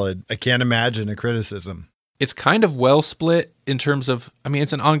solid. I can't imagine a criticism. It's kind of well split in terms of,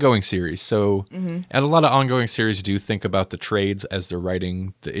 it's an ongoing series. So, and a lot of ongoing series do think about the trades as they're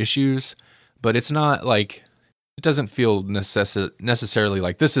writing the issues, but it's not like, it doesn't feel necessarily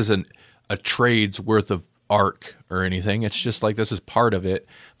like this isn't a trade's worth of arc or anything. It's just like, this is part of it.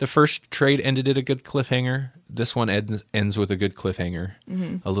 The first trade ended at a good cliffhanger. This one ends with a good cliffhanger,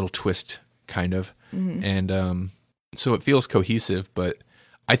 a little twist kind of. And so it feels cohesive, but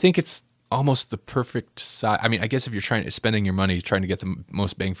I think it's almost the perfect size. I guess if you're spending your money trying to get the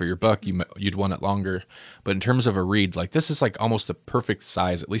most bang for your buck, you'd want it longer. But in terms of a read, like this is like almost the perfect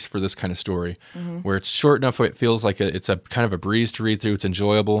size, at least for this kind of story, where it's short enough where it feels like it's a kind of a breeze to read through. It's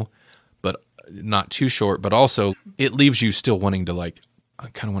enjoyable, but not too short. But also, it leaves you still wanting to I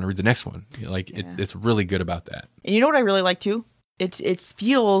kind of want to read the next one. It's really good about that. And you know what I really like too? It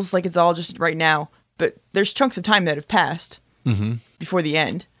feels like it's all just right now, but there's chunks of time that have passed before the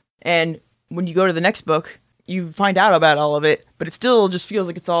end. And when you go to the next book, you find out about all of it, but it still just feels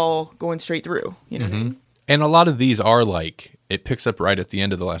like it's all going straight through. You know what I mean? And a lot of these are like, it picks up right at the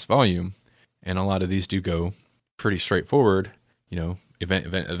end of the last volume, and a lot of these do go pretty straightforward,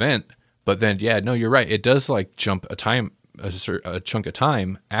 event. But then, you're right. It does like jump a chunk of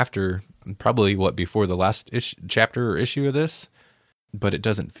time after probably before the last chapter or issue of this. But it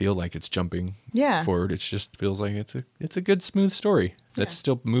doesn't feel like it's jumping forward. It just feels like it's a good, smooth story that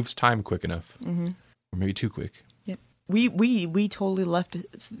still moves time quick enough, or maybe too quick. Yep. We totally left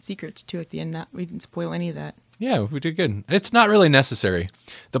secrets too at the end. We didn't spoil any of that. Yeah, we did good. It's not really necessary.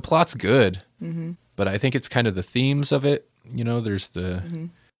 The plot's good, but I think it's kind of the themes of it. There's the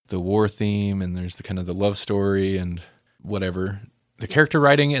war theme, and there's the kind of the love story and whatever. The character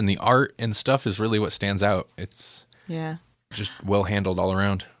writing and the art and stuff is really what stands out. It's just well handled all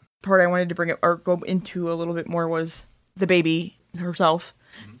around. Part I wanted to bring up or go into a little bit more was the baby herself.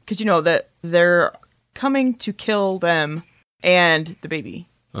 because you know that they're coming to kill them and the baby.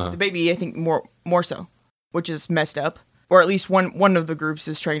 The baby, I think, more so, which is messed up. Or at least one of the groups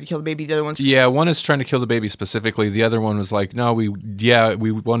is trying to kill the baby. The other one's one is trying to kill the baby specifically. The other one was like, no, we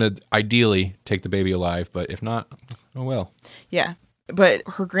want to ideally take the baby alive, but if not, oh well. Yeah, but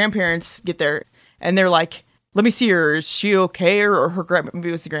her grandparents get there and they're like, let me see her. Is she okay? Or her maybe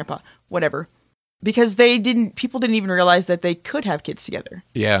it was the grandpa, whatever. Because people didn't even realize that they could have kids together.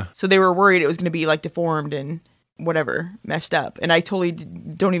 Yeah. So they were worried it was going to be like deformed and whatever, messed up. And I totally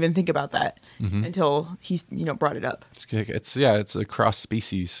don't even think about that until he, brought it up. It's a cross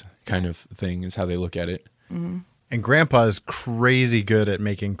species kind of thing is how they look at it. Mm-hmm. And Grandpa's crazy good at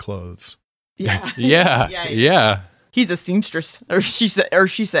making clothes. Yeah. Yeah. He's a seamstress, or she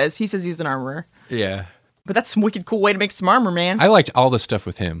says he's an armorer. Yeah. But that's some wicked cool way to make some armor, man. I liked all the stuff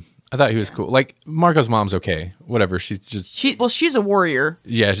with him. I thought he was cool. Like, Marco's mom's okay. Whatever. She's a warrior.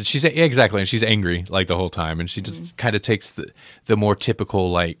 Yeah, exactly. And she's angry, like, the whole time. And she just kind of takes the more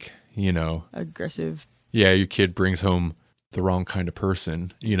typical, like, aggressive. Yeah, your kid brings home the wrong kind of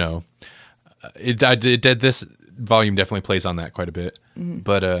person, This volume definitely plays on that quite a bit. Mm-hmm.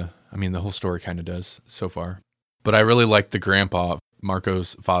 But, the whole story kind of does so far. But I really like the grandpa,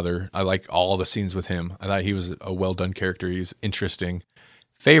 Marco's father. I like all the scenes with him. I thought he was a well-done character. He's interesting.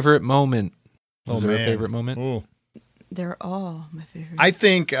 Favorite moment? Was there a favorite moment? Ooh. They're all my favorite. I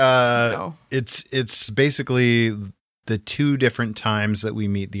think it's basically the two different times that we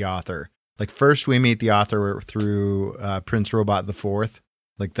meet the author. Like first we meet the author through Prince Robot the Fourth.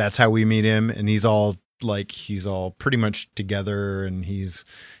 Like that's how we meet him, and he's all pretty much together, and he's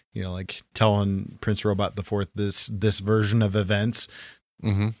like telling Prince Robot the Fourth this version of events.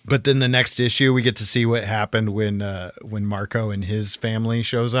 Mm-hmm. But then the next issue, we get to see what happened when Marco and his family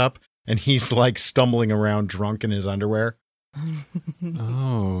shows up, and he's like stumbling around drunk in his underwear.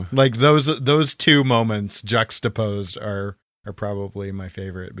 Oh, like those two moments juxtaposed are probably my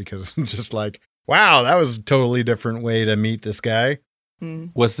favorite, because I'm just like, wow, that was a totally different way to meet this guy.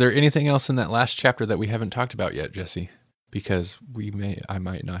 Was there anything else in that last chapter that we haven't talked about yet, Jesse? Because I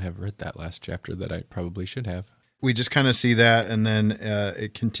might not have read that last chapter that I probably should have. We just kind of see that, and then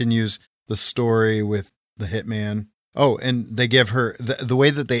it continues the story with the hitman. Oh, and they give her the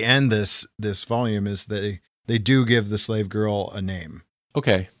way that they end this volume is they do give the slave girl a name.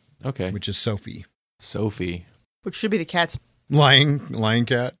 Okay, which is Sophie. Sophie, which should be the cat's lion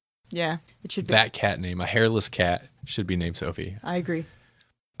cat. Yeah, it should be that cat name. A hairless cat should be named Sophie. I agree.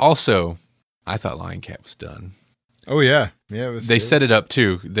 Also, I thought Lion Cat was done. Oh yeah, yeah. They set it up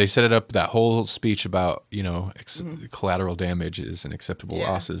too. They set it up, that whole speech about collateral damages and acceptable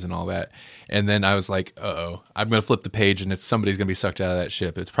losses and all that. And then I was like, I'm going to flip the page and somebody's going to be sucked out of that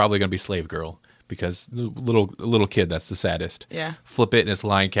ship. It's probably going to be Slave Girl, because the little kid, that's the saddest. Yeah. Flip it and it's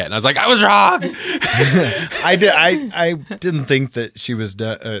Lion Cat, and I was like, I was wrong. I didn't think that she was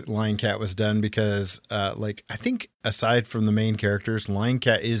Lion Cat was done, because I think aside from the main characters, Lion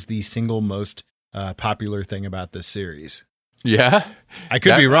Cat is the single most popular thing about this series. Yeah, I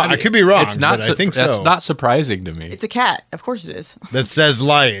could be wrong. I could be wrong. It's not. But I think so. That's not surprising to me. It's a cat. Of course it is. That says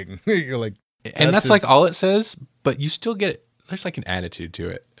lying. You're like, and that's like all it says. But you still get it. There's like an attitude to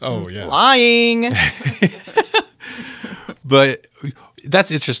it. Oh yeah, lying. But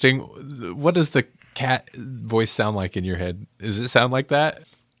that's interesting. What does the cat voice sound like in your head? Does it sound like that?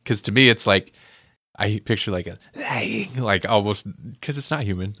 Because to me, it's like, I picture like almost, because it's not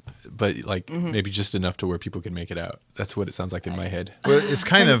human, but maybe just enough to where people can make it out. That's what it sounds like in my head. Well, it's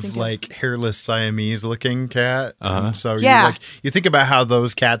kind of like hairless Siamese looking cat. Uh-huh. So yeah. you think about how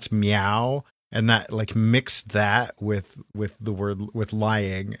those cats meow, and that like mix that with the word, with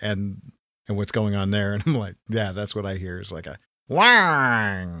lying and what's going on there. And I'm like, yeah, that's what I hear is like a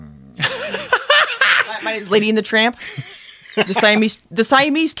wang. Mine is Lady and the Tramp. The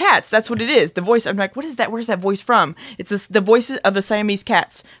Siamese cats. That's what it is. The voice. I'm like, what is that? Where's that voice from? It's the voices of the Siamese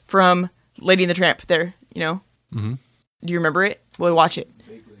cats from Lady and the Tramp. There, Mm-hmm. Do you remember it? Well, watch it.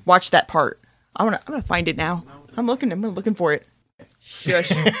 Watch that part. I'm gonna find it now. I'm looking for it.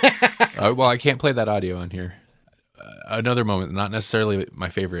 Shush. Well, I can't play that audio on here. Another moment, not necessarily my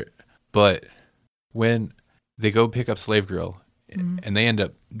favorite, but when they go pick up Slave Girl, and they end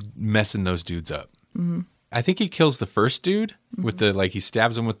up messing those dudes up. Mm-hmm. I think he kills the first dude with he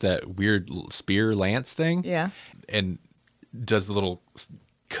stabs him with that weird spear lance thing. Yeah. And does the little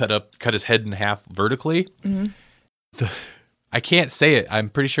cut his head in half vertically. Mm-hmm. I can't say it. I'm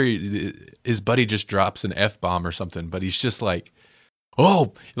pretty sure his buddy just drops an F-bomb or something, but he's just like,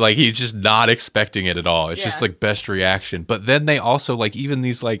 oh, like he's just not expecting it at all. It's just like best reaction. But then they also even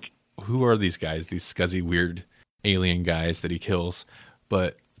these who are these guys? These scuzzy, weird alien guys that he kills.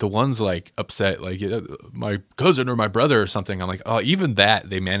 But the ones like upset, like my cousin or my brother or something, I'm like, oh, even that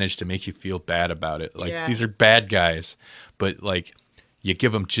they managed to make you feel bad about it. Like these are bad guys, but like you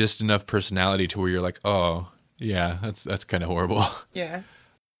give them just enough personality to where you're like, oh yeah, that's kind of horrible. Yeah.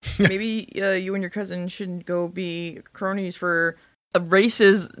 Maybe you and your cousin shouldn't go be cronies for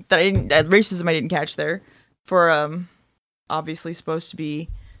races racism I didn't catch there. For obviously supposed to be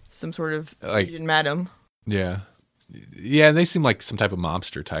some sort of like, Asian madam. Yeah. Yeah, they seem like some type of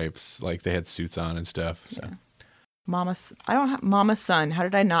mobster types. Like they had suits on and stuff. So. Yeah. I don't have Mama's son. How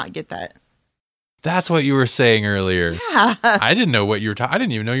did I not get that? That's what you were saying earlier. Yeah. I didn't know what you were talking. I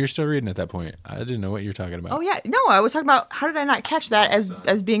didn't even know you're still reading at that point. I didn't know what you were talking about. Oh yeah, no, I was talking about how did I not catch that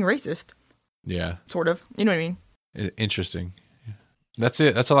as being racist? Yeah, sort of. You know what I mean? Interesting. That's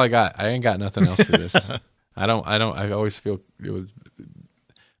it. That's all I got. I ain't got nothing else for this. I don't. I always feel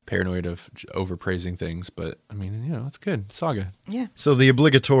paranoid of overpraising things, but I mean, you know, it's good. Saga. Yeah. So the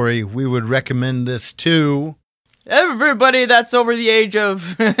obligatory, we would recommend this to everybody that's over the age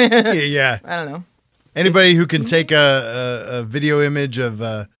of yeah. I don't know. Anybody who can take a video image of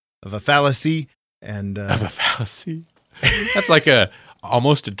a fallacy and of a fallacy. That's like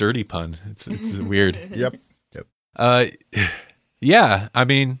almost a dirty pun. It's weird. Yep. Yeah. I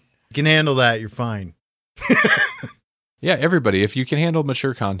mean, you can handle that. You're fine. Yeah, everybody. If you can handle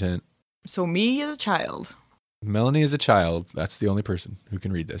mature content. So me as a child. Melanie as a child. That's the only person who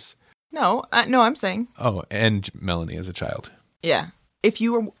can read this. No, I'm saying. Oh, and Melanie as a child. Yeah. If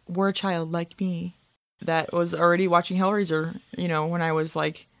you were a child like me that was already watching Hellraiser, you know, when I was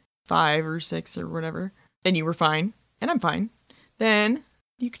like 5 or 6 or whatever, and you were fine, and I'm fine, then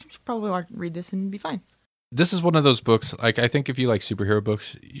you could probably read this and be fine. This is one of those books, like, I think if you like superhero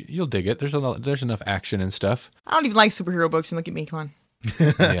books, you'll dig it. There's enough action and stuff. I don't even like superhero books, and look at me, come on.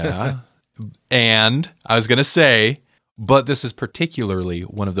 Yeah. And I was going to say, but this is particularly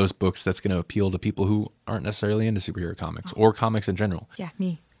one of those books that's going to appeal to people who aren't necessarily into superhero comics or comics in general. Yeah,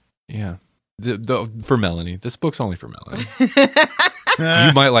 me. Yeah. For Melanie. This book's only for Melanie.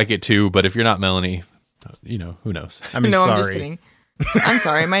 You might like it too, but if you're not Melanie, you know, who knows? I mean, no, sorry. I'm just kidding. I'm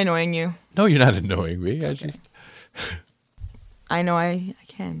sorry. Am I annoying you? No, you're not annoying me. I know I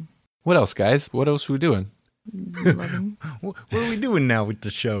can. What else, guys? What else are we doing? What are we doing now with the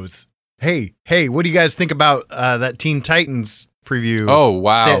shows? Hey, what do you guys think about that Teen Titans preview? Oh,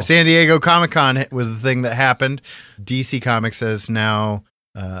 wow. San Diego Comic-Con was the thing that happened. DC Comics says now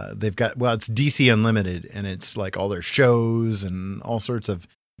they've got, it's DC Unlimited, and it's like all their shows and all sorts of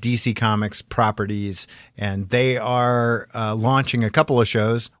DC Comics properties, and they are launching a couple of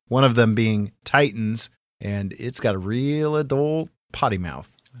shows, one of them being Titans, and it's got a real adult potty mouth.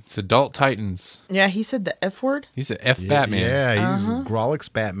 It's Adult Titans. Yeah, he said the F word. He's an F Batman. Yeah, he's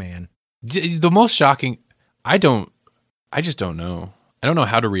Grawlix Batman. The most shocking, I just don't know. I don't know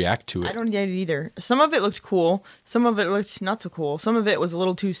how to react to it. I don't get it either. Some of it looked cool. Some of it looked not so cool. Some of it was a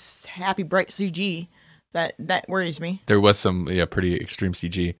little too happy, bright CG. That worries me. There was some pretty extreme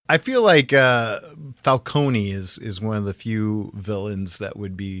CG. I feel like Falcone is one of the few villains that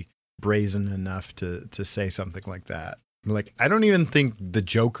would be brazen enough to say something like that. Like, I don't even think the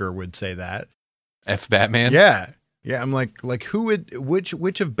Joker would say that. F Batman? Yeah. I'm like who would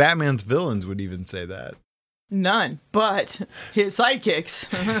which of Batman's villains would even say that? None, but his sidekicks.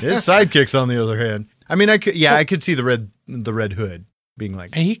 His sidekicks, on the other hand. I mean, I could see the Red Hood being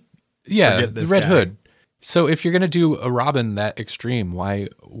like, the Red Hood. So if you're gonna do a Robin that extreme, why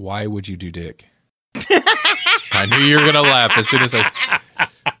would you do Dick? I knew you were gonna laugh as soon as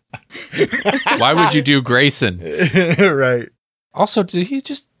Why would you do Grayson? Right. Also, did he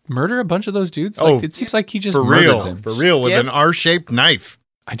just murder a bunch of those dudes? Like, it seems like he just murdered them. For real, with an R-shaped knife.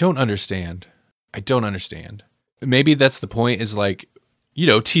 I don't understand. Maybe that's the point, is like, you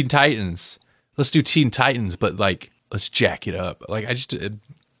know, Teen Titans. Let's do Teen Titans, but like, let's jack it up. Like, it's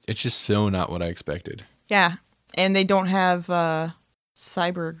just so not what I expected. Yeah, and they don't have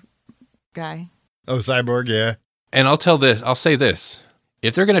Cyborg guy. Oh, Cyborg, yeah. And I'll say this.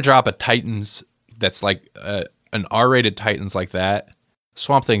 If they're going to drop a Titans that's like an R-rated Titans like that,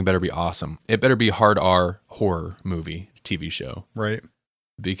 Swamp Thing better be awesome. It better be hard R horror movie, TV show. Right.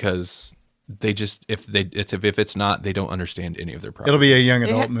 Because they just, if it's not, they don't understand any of their problems. It'll be a young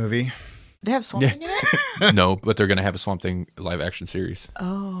adult movie. They have Swamp Thing in it? No, but they're going to have a Swamp Thing live action series.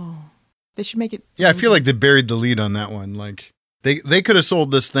 Oh. They should make it. Yeah, I feel like they buried the lead on that one. Like, they could have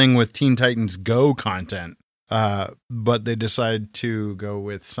sold this thing with Teen Titans Go content. But they decided to go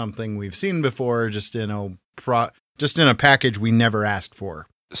with something we've seen before, just in a package we never asked for.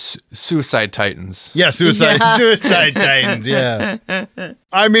 Suicide Titans. Yeah, Suicide Titans. Yeah.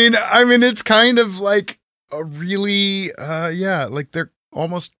 I mean, it's kind of like a really, like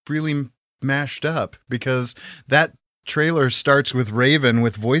almost really mashed up because that trailer starts with Raven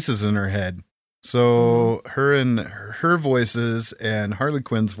with voices in her head. So her voices and Harley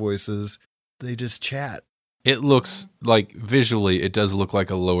Quinn's voices, they just chat. It looks like visually, it does look like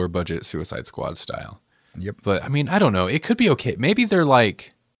a lower budget Suicide Squad style. Yep. But I mean, I don't know. It could be okay. Maybe they're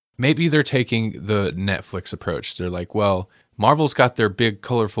taking the Netflix approach. They're like, well, Marvel's got their big,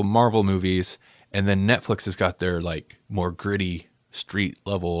 colorful Marvel movies, and then Netflix has got their like more gritty, street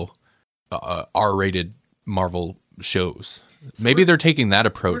level, R-rated Marvel shows. So maybe they're taking that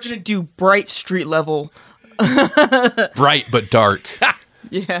approach. We're gonna do bright street level, bright but dark.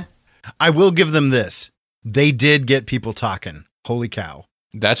 Yeah. I will give them this. They did get people talking. Holy cow.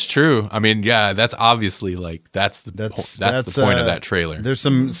 That's true. I mean, yeah, that's obviously like that's the point of that trailer. There's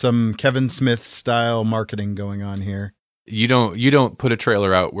some Kevin Smith style marketing going on here. You don't put a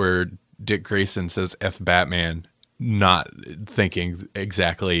trailer out where Dick Grayson says F Batman, not thinking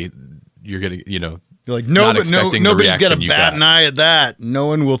exactly you're gonna, you're like, nobody's got a bat an eye at that. No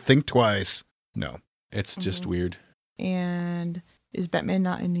one will think twice. No, it's just weird. And is Batman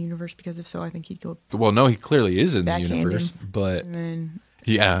not in the universe? Because if so, I think he'd go. Well, no, he clearly is in the universe, but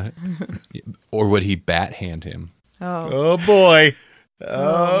yeah, or would he bat hand him? Oh boy.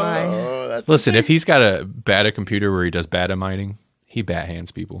 Oh my. Listen, if he's got a computer where he does bata mining, he bat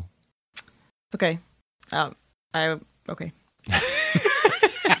hands people. Okay. Okay.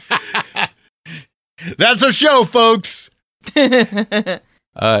 That's a show, folks.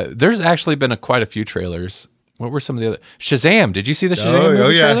 There's actually been quite a few trailers. What were some of the other? Shazam! Did you see the Shazam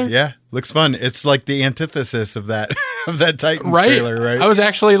movie trailer? Yeah, looks fun. It's like the antithesis of that Titans trailer, right? I was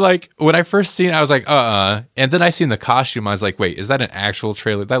actually like, when I first seen it, I was like, and then I seen the costume. I was like, wait, is that an actual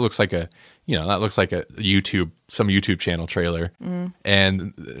trailer? That looks like a some YouTube channel trailer.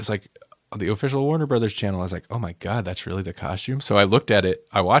 And it's like the official Warner Brothers channel. I was like, oh my god, that's really the costume. So I looked at it,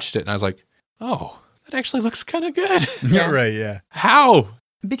 I watched it, and I was like, oh, that actually looks kind of good. Yeah, right. Yeah. How?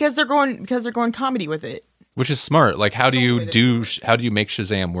 Because they're going comedy with it. Which is smart. Like, how do you make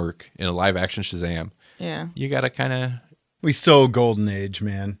Shazam work in a live action Shazam? Yeah. You got to kind of... We so golden age,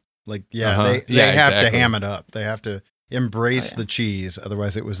 man. Like, they have to ham it up. They have to embrace the cheese.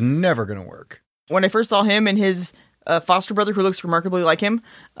 Otherwise, it was never going to work. When I first saw him and his foster brother, who looks remarkably like him,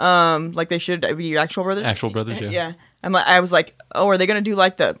 like they should be actual brothers. Actual brothers, yeah. Yeah. I was like, oh, are they going to do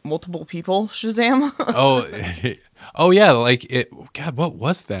like the multiple people Shazam? oh yeah. Like it. God, what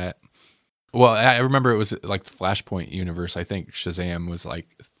was that? Well, I remember it was like the Flashpoint universe. I think Shazam was like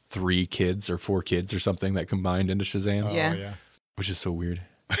 3 kids or 4 kids or something that combined into Shazam. Yeah. Which is so weird.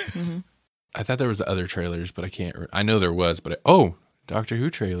 Mm-hmm. I thought there was other trailers, but I can't. I know there was, but Doctor Who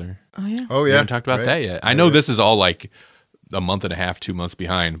trailer. Oh yeah. Oh yeah. We haven't talked about that yet. I know this is all like a month and a half, 2 months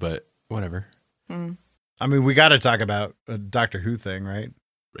behind, but whatever. Mm. I mean, we got to talk about a Doctor Who thing, right?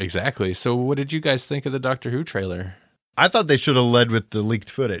 Exactly. So, what did you guys think of the Doctor Who trailer? I thought they should have led with the leaked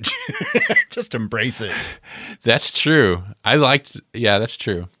footage. Just embrace it. That's true. That's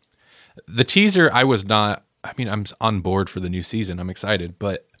true. The teaser, I'm on board for the new season. I'm excited,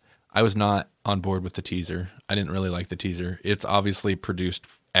 but I was not on board with the teaser. I didn't really like the teaser. It's obviously produced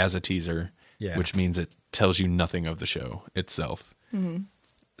as a teaser, which means it tells you nothing of the show itself. Mm-hmm.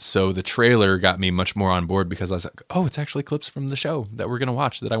 So the trailer got me much more on board because I was like, oh, it's actually clips from the show that we're going to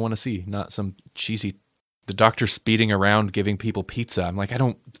watch that I want to see, not some cheesy... The doctor speeding around giving people pizza. I'm like, I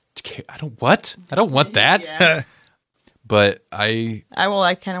don't want that. Yeah. But I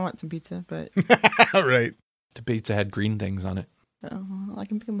kind of want some pizza, but right. The pizza had green things on it. Oh, I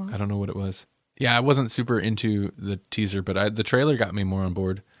can pick them up. I don't know what it was. Yeah, I wasn't super into the teaser, but the trailer got me more on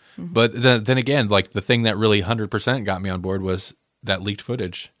board. Mm-hmm. But then again, like the thing that really 100% got me on board was that leaked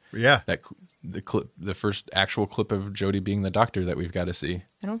footage. Yeah. The first actual clip of Jodie being the doctor that we've got to see.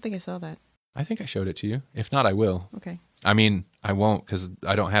 I don't think I saw that. I think I showed it to you. If not, I will. Okay. I mean, I won't because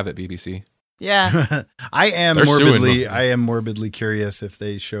I don't have it, BBC. Yeah. I am morbidly curious if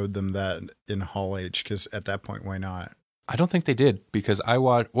they showed them that in Hall H, because at that point, why not? I don't think they did because I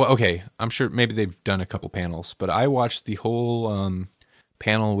watched... Well, okay, I'm sure maybe they've done a couple panels, but I watched the whole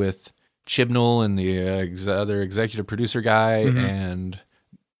panel with Chibnall and the other executive producer guy and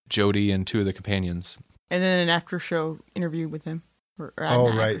Jodie and 2 of the companions. And then an after-show interview with him.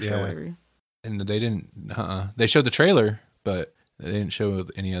 Yeah. And they didn't. They showed the trailer, but they didn't show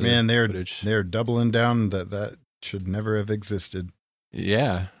any other footage. They're doubling down that should never have existed.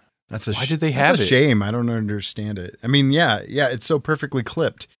 Yeah, why did they have it? That's a shame. I don't understand it. I mean, yeah, it's so perfectly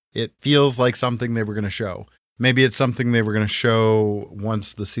clipped. It feels like something they were going to show. Maybe it's something they were going to show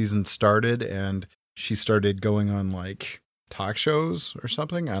once the season started and she started going on like talk shows or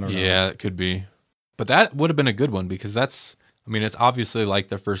something. I don't know. Yeah, it could be. But that would have been a good one because that's I mean, it's obviously like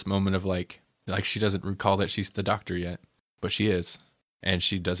the first moment of like she doesn't recall that she's the doctor yet, but she is. And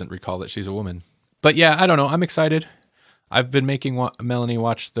she doesn't recall that she's a woman. But yeah, I don't know. I'm excited. I've been making Melanie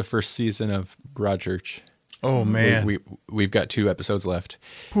watch the first season of Broadchurch. Oh man, we've got 2 episodes left.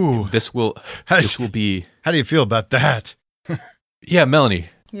 Whew. This will be. How do you feel about that? Yeah, Melanie.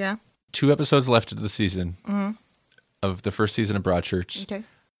 Yeah. 2 episodes left of the season of the first season of Broadchurch. Okay.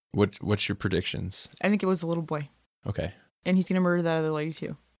 What's your predictions? I think it was the little boy. Okay. And he's going to murder that other lady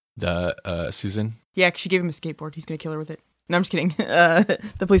too. The Susan? Yeah, 'cause she gave him a skateboard. He's going to kill her with it. No, I'm just kidding.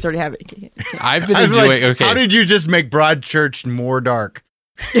 The police already have it. I've been enjoying... okay. How did you just make Broadchurch more dark?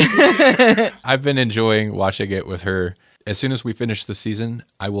 I've been enjoying watching it with her. As soon as we finish the season,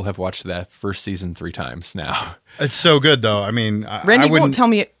 I will have watched that first season 3 times now. It's so good, though. I mean, Randy I won't tell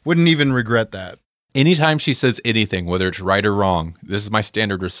me... Wouldn't even regret that. Anytime she says anything, whether it's right or wrong, this is my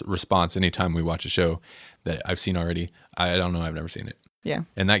standard response anytime we watch a show that I've seen already. I don't know. I've never seen it. Yeah.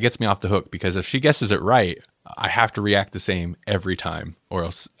 And that gets me off the hook because if she guesses it right, I have to react the same every time or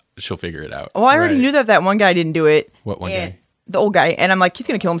else she'll figure it out. Well, I already knew that one guy didn't do it. What one guy? The old guy. And I'm like, he's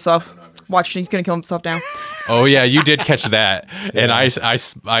going to kill himself. Watch, he's going to kill himself now. Oh, yeah, you did catch that. And I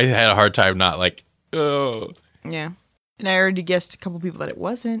had a hard time not like, oh. Yeah. And I already guessed a couple people that it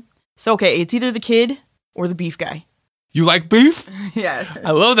wasn't. So, okay, it's either the kid or the beef guy. You like beef? Yeah.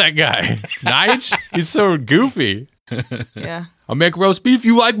 I love that guy. Nige, he's so goofy. Yeah. I'll make roast beef.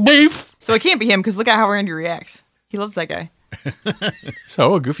 You like beef? So it can't be him because look at how Randy reacts. He loves that guy.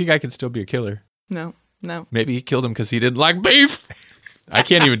 So a goofy guy can still be a killer. No. Maybe he killed him because he didn't like beef. I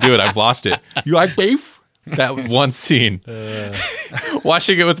can't even do it. I've lost it. You like beef? That one scene.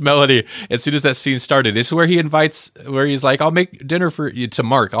 Watching it with Melody, as soon as that scene started, it's where he's like, I'll make dinner for you to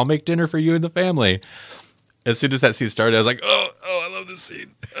Mark. I'll make dinner for you and the family. As soon as that scene started, I was like, oh, I love this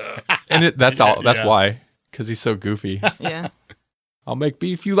scene. And that's all. That's why. Because he's so goofy. Yeah. I'll make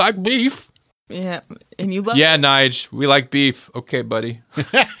beef. You like beef? Yeah. And you love Yeah, Nige. We like beef. Okay, buddy.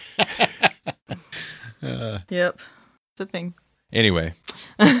 Yep. It's a thing. Anyway.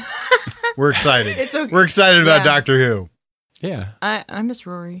 We're excited. It's okay. We're excited about Doctor Who. Yeah. I miss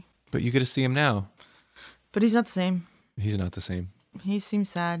Rory. But you get to see him now. But he's not the same. He's not the same. He seems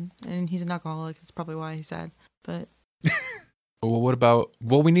sad, and he's an alcoholic. That's probably why he's sad. But well, what about?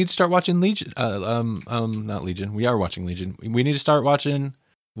 Well, we need to start watching Legion. Not Legion. We are watching Legion. We need to start watching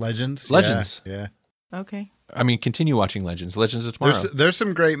Legends. Yeah. Okay. I mean, continue watching Legends. Legends of tomorrow. There's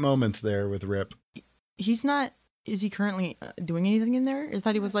some great moments there with Rip. He's not. Is he currently doing anything in there? Is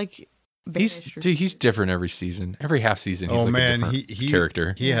that he was like? He's different every season. Every half season, he's a different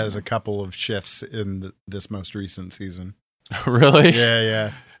character. He has a couple of shifts in this most recent season. Really?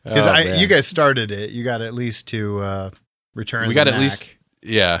 Yeah. Because you guys started it. You got at least to return. We got at least.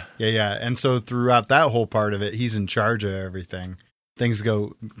 Yeah. Yeah. And so throughout that whole part of it, he's in charge of everything. Things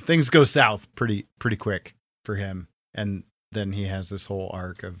go south pretty quick for him, and then he has this whole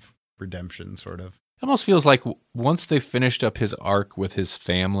arc of redemption, sort of. It almost feels like once they finished up his arc with his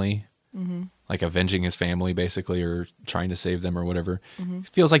family, like avenging his family, basically, or trying to save them or whatever, it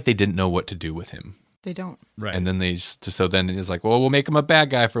feels like they didn't know what to do with him. They don't. Right. And then then it's like, well, we'll make him a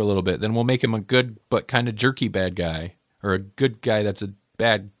bad guy for a little bit. Then we'll make him a good but kind of jerky bad guy, or a good guy that's a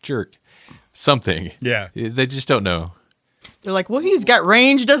bad jerk. Something. Yeah. They just don't know. They're like, well, he's got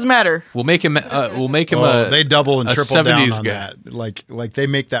range. Doesn't matter. We'll make him. They double and triple down on guy. that. Like they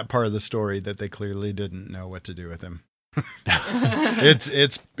make that part of the story that they clearly didn't know what to do with him.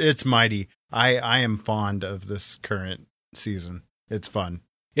 It's mighty. I am fond of this current season. It's fun.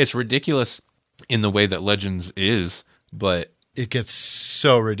 It's ridiculous in the way that Legends is, but it gets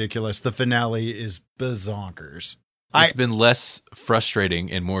so ridiculous. The finale is bazonkers. It's been less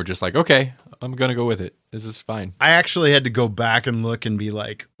frustrating and more just like, okay, I'm going to go with it. This is fine. I actually had to go back and look and be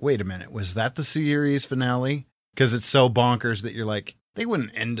like, wait a minute, was that the series finale? Because it's so bonkers that you're like, they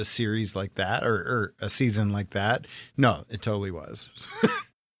wouldn't end a series like that or a season like that. No, it totally was.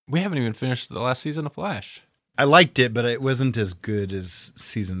 We haven't even finished the last season of Flash. I liked it, but it wasn't as good as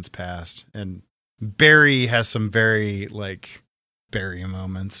seasons past. And Barry has some very Barry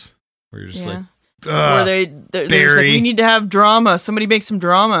moments where you're just like, or they're just like, we need to have drama. Somebody make some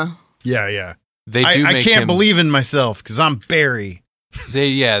drama. Yeah. They do. I can't believe in myself because I'm Barry.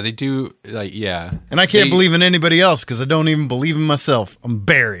 They do. And I can't believe in anybody else because I don't even believe in myself. I'm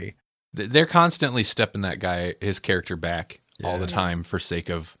Barry. They're constantly stepping his character back all the time for sake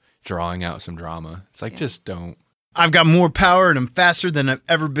of drawing out some drama. It's like, just don't. I've got more power and I'm faster than I've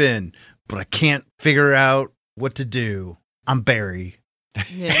ever been, but I can't figure out what to do. I'm Barry.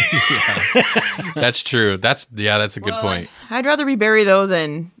 Yeah. That's true. That's a good point. I'd rather be Barry though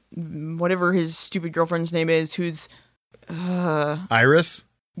than whatever his stupid girlfriend's name is, who's Iris?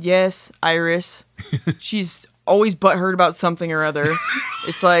 Yes, Iris. She's always butthurt about something or other.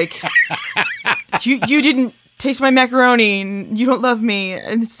 It's like, you didn't taste my macaroni and you don't love me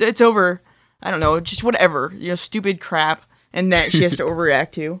and it's over. I don't know, just whatever. Stupid crap. And that she has to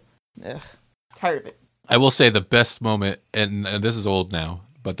overreact to. Ugh, tired of it. I will say the best moment, and this is old now,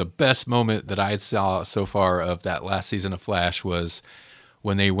 but the best moment that I saw so far of that last season of Flash was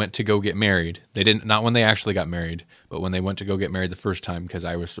when they went to go get married. They didn't, not when they actually got married, but when they went to go get married the first time, because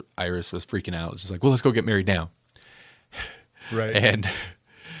Iris was freaking out. It's just like, well, let's go get married now. Right. And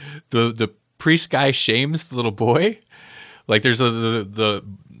the priest guy shames the little boy. Like there's the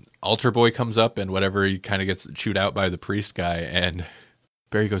altar boy comes up and whatever, he kind of gets chewed out by the priest guy, and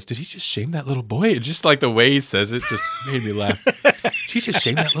Barry goes, did he just shame that little boy? And just like the way he says it just made me laugh. Did he just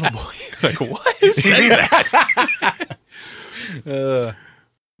shame that little boy? Like, what? Who says that?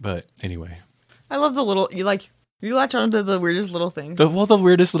 But anyway. I love the little, you latch onto the weirdest little things. The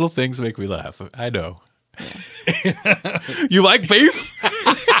weirdest little things make me laugh. I know. Yeah. You like beef?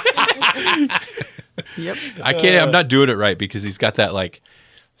 Yep. I'm not doing it right because he's got that like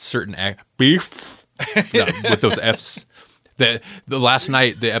certain beef with those F's. The last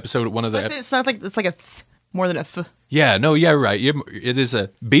night, the episode, one of the... It's not like, it's like a th, more than a th. Yeah, no, yeah, right. It is a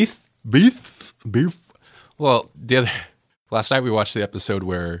beef. Well, last night we watched the episode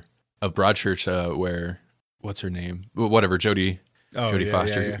of Broadchurch where, what's her name? Whatever, Jodie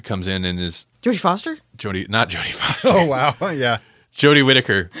Foster comes in and is... Jodie Foster? Not Jodie Foster. Oh, wow. Yeah. Jodie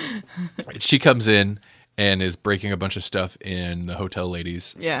Whittaker. She comes in and is breaking a bunch of stuff in the hotel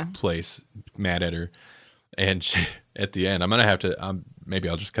lady's place, mad at her. And at the end, I'm going to have to, maybe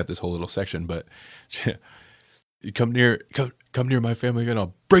I'll just cut this whole little section, but you come near my family and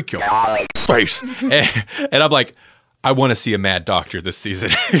I'll break your face. And I'm like, I want to see a Mad Doctor this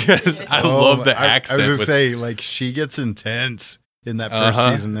season because I love the accent. I was going to say, like, she gets intense in that first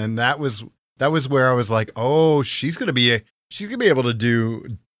season. And that was where I was like, oh, she's going to be able to do,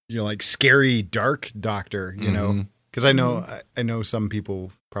 like scary, dark Doctor, know, because I know some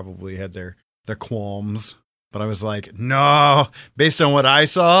people probably had their qualms. But I was like, no, based on what I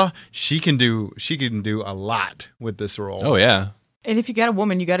saw, she can do a lot with this role. Oh, yeah. And if you got a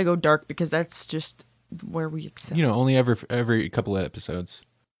woman, you got to go dark because that's just where we accept. Only every couple of episodes.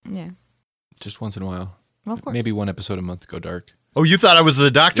 Yeah. Just once in a while. Well, of course. Maybe one episode a month to go dark. Oh, you thought I was the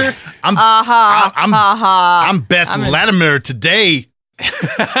Doctor? I'm Beth Latimer today.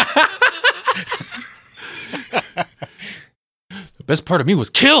 The best part of me was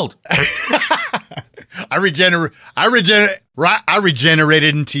killed. I regenerated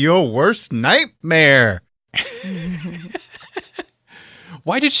into your worst nightmare.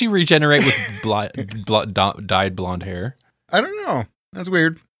 Why did she regenerate with dyed blonde hair? I don't know. That's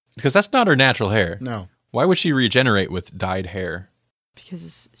weird. Because that's not her natural hair. No. Why would she regenerate with dyed hair?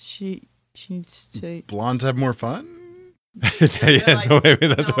 Because she needs to... Blondes have more fun? Yeah, so maybe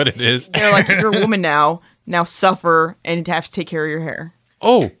that's what it is. They're like, you're a woman now suffer and have to take care of your hair.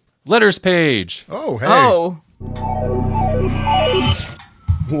 Oh, letters page. Oh, hey. Oh.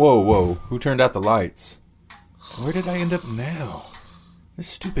 Whoa. Who turned out the lights? Where did I end up now? This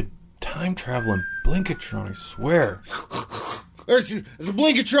stupid time-traveling Blinkatron, I swear. There's a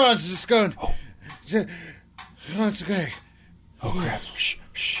Blinkatron. It's just going... Oh. It's okay. Oh, crap.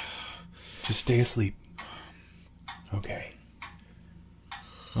 Shh. Just stay asleep. Okay.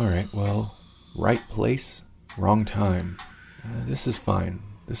 All right, well, right place, wrong time. This is fine.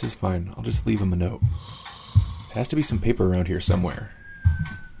 I'll just leave him a note. There has to be some paper around here somewhere.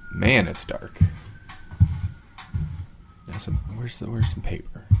 Man, it's dark. Now where's some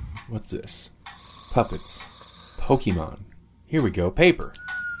paper? What's this? Puppets. Pokemon. Here we go, paper.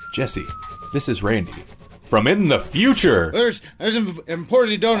 Jesse, this is Randy. From in the future! There's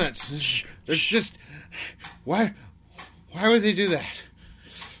important donuts. There's just... Why would they do that?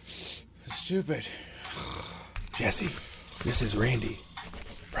 It's stupid. Jesse, this is Randy.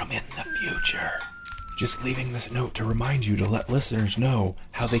 From in the future. Just leaving this note to remind you to let listeners know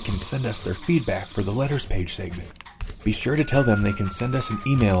how they can send us their feedback for the letters page segment. Be sure to tell them they can send us an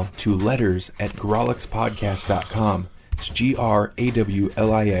email to letters@grawlixpodcast.com. It's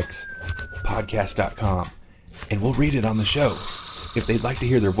GRAWLIX podcast.com. And we'll read it on the show. If they'd like to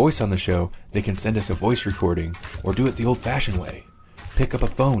hear their voice on the show, they can send us a voice recording or do it the old-fashioned way. Pick up a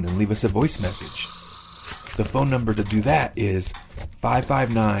phone and leave us a voice message. The phone number to do that is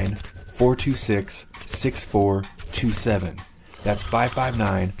 559-426-6427. That's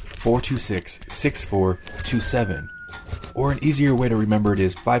 559-426-6427. Or an easier way to remember it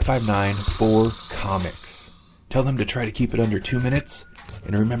is 559-4-COMICS. Tell them to try to keep it under 2 minutes,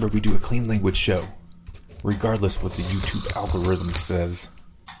 and remember we do a clean language show. regardless what the YouTube algorithm says.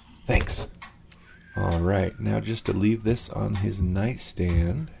 Thanks. All right, now just to leave this on his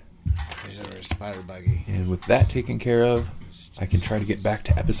nightstand. There's a spider buggy. And with that taken care of, I can try to get back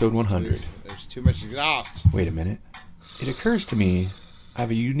to episode 100. There's too much exhaust. Wait a minute. It occurs to me I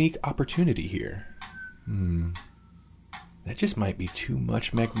have a unique opportunity here. That just might be too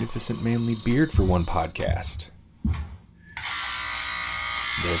much magnificent manly beard for one podcast.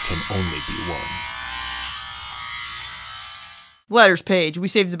 There can only be one. Letters page. We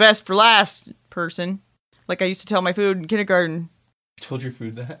saved the best for last, person. Like I used to tell my food in kindergarten. You told your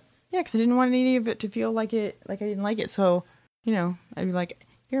food that? Yeah, because I didn't want any of it to feel like I didn't like it. So, I'd be like,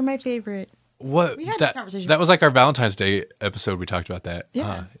 "You're my favorite." What? We had this conversation. That was like our Valentine's Day episode. We talked about that.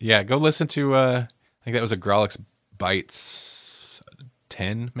 Yeah. Yeah. Go listen to. I think that was a Grolix Bites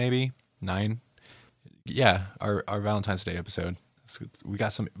 10, maybe 9. Yeah, our Valentine's Day episode. We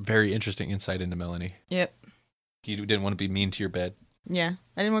got some very interesting insight into Melanie. Yep. You didn't want to be mean to your bed. Yeah,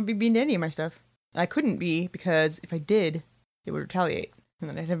 I didn't want to be mean to any of my stuff. I couldn't be because if I did, it would retaliate, and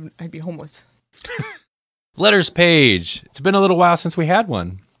then I'd be homeless. Letters page. It's been a little while since we had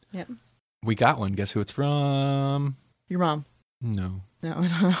one. Yep. We got one. Guess who it's from? Your mom. No. No, I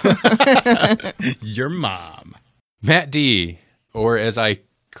don't know. Your mom. Matt D. Or as I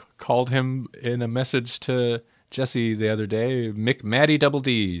called him in a message to Jesse the other day, McMaddy Double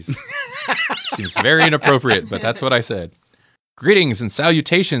D's. Seems very inappropriate, but that's what I said. Greetings and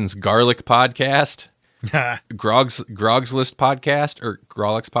salutations, Garlic Podcast. Grog's List Podcast, or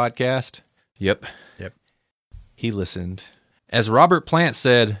Grolix Podcast. Yep. He listened. As Robert Plant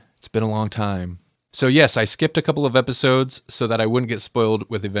said, it's been a long time. So yes, I skipped a couple of episodes so that I wouldn't get spoiled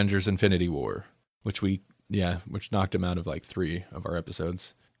with Avengers Infinity War, which knocked him out of like 3 of our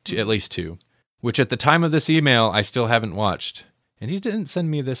episodes. At least 2. Which at the time of this email, I still haven't watched. And he didn't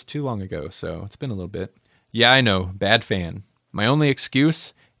send me this too long ago, so it's been a little bit. Yeah, I know, bad fan. My only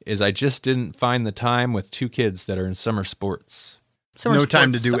excuse is I just didn't find the time with 2 kids that are in summer sports. No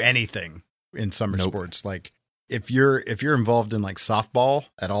time to do anything in summer sports. Like if you're involved in like softball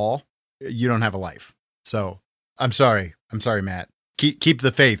at all, you don't have a life. So I'm sorry, Matt. Keep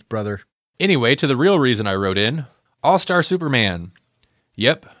the faith, brother. Anyway, to the real reason I wrote in, All-Star Superman.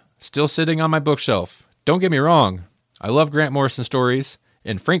 Yep, still sitting on my bookshelf. Don't get me wrong, I love Grant Morrison stories,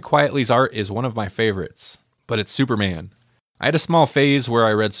 and Frank Quitely's art is one of my favorites, but it's Superman. I had a small phase where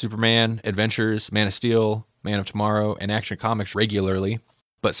I read Superman, Adventures, Man of Steel, Man of Tomorrow, and Action Comics regularly,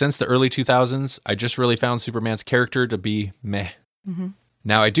 but since the early 2000s, I just really found Superman's character to be meh. Mm-hmm.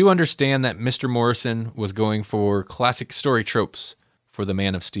 Now, I do understand that Mr. Morrison was going for classic story tropes for the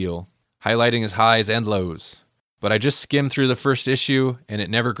Man of Steel, highlighting his highs and lows. But I just skimmed through the first issue, and it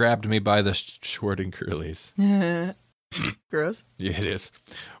never grabbed me by the short and curlies. Gross. Yeah, it is.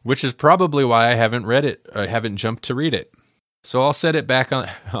 Which is probably why I haven't read it. I haven't jumped to read it. So I'll set it back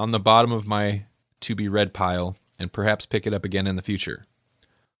on the bottom of my to-be-read pile, and perhaps pick it up again in the future.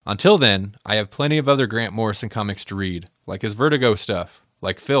 Until then, I have plenty of other Grant Morrison comics to read, like his Vertigo stuff,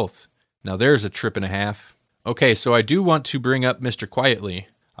 like Filth. Now there's a trip and a half. Okay, so I do want to bring up Mr. Quietly.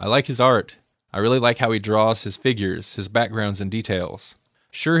 I like his art. I really like how he draws his figures, his backgrounds and details.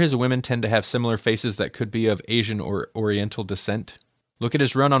 Sure, his women tend to have similar faces that could be of Asian or Oriental descent. Look at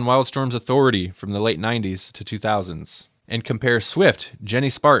his run on Wildstorm's Authority from the late 90s to 2000s. And compare Swift, Jenny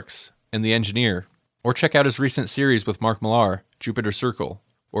Sparks, and The Engineer. Or check out his recent series with Mark Millar, Jupiter Circle.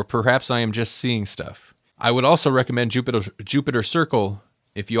 Or perhaps I am just seeing stuff. I would also recommend Jupiter Circle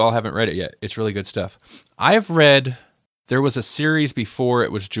if you all haven't read it yet. It's really good stuff. I've read... There was a series before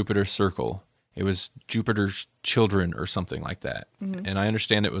it was Jupiter Circle. It was Jupiter's Children or something like that. Mm-hmm. And I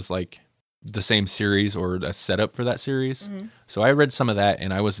understand it was like the same series or a setup for that series. Mm-hmm. So I read some of that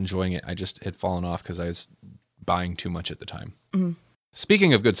and I was enjoying it. I just had fallen off because I was buying too much at the time. Mm-hmm.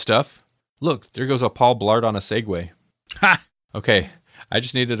 Speaking of good stuff, look, there goes a Paul Blart on a Segway. Ha! Okay, I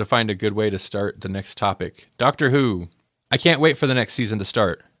just needed to find a good way to start the next topic. Doctor Who. I can't wait for the next season to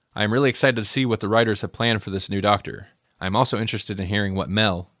start. I am really excited to see what the writers have planned for this new Doctor. I'm also interested in hearing what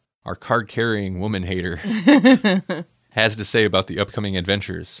Mel, our card-carrying woman hater, has to say about the upcoming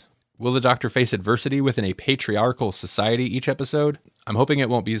adventures. Will the Doctor face adversity within a patriarchal society each episode? I'm hoping it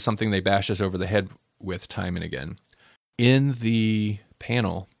won't be something they bash us over the head with time and again. In the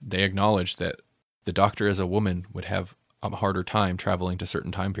panel, they acknowledge that the Doctor as a woman would have a harder time traveling to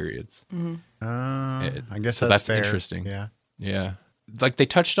certain time periods. Mm-hmm. I guess so that's fair. Interesting. Yeah. Like they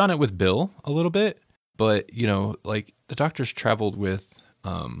touched on it with Bill a little bit, but like the Doctor's traveled with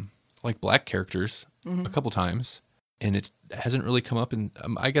like black characters a couple times, and it hasn't really come up in.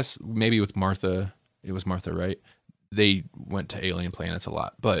 I guess maybe with Martha, it was Martha, right? They went to alien planets a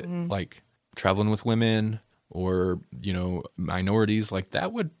lot, but like traveling with women or, minorities, like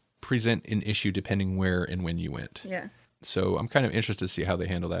that would present an issue depending where and when you went. Yeah. So I'm kind of interested to see how they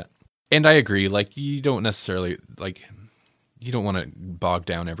handle that. And I agree, like you don't necessarily, like you don't want to bog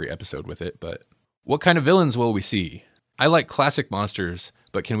down every episode with it, but what kind of villains will we see? I like classic monsters,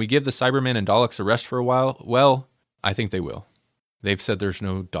 but can we give the Cybermen and Daleks a rest for a while? Well, I think they will. They've said there's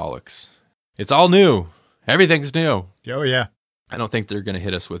no Daleks. It's all new. Everything's new. Oh, yeah. I don't think they're going to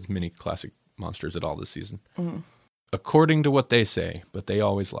hit us with many classic monsters at all this season. Mm-hmm. According to what they say, but they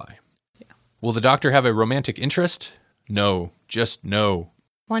always lie. Yeah. Will the Doctor have a romantic interest? No. Just no.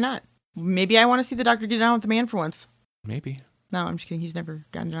 Why not? Maybe I want to see the Doctor get down with the man for once. Maybe. No, I'm just kidding. He's never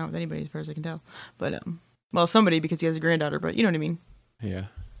gotten down with anybody as far as I can tell. But, well, somebody because he has a granddaughter, but you know what I mean. Yeah.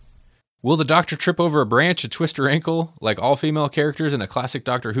 Will the Doctor trip over a branch and twist her ankle like all female characters in a classic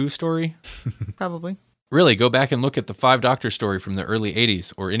Doctor Who story? Probably. Really, go back and look at the 5 Doctor story from the early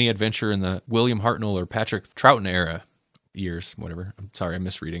 80s or any adventure in the William Hartnell or Patrick Troughton era. Years, whatever. I'm sorry, I'm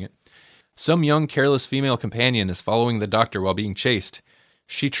misreading it. Some young, careless female companion is following the Doctor while being chased.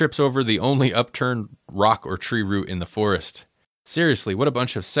 She trips over the only upturned rock or tree root in the forest. Seriously, what a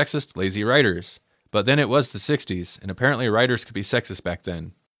bunch of sexist, lazy writers. But then it was the 60s, and apparently writers could be sexist back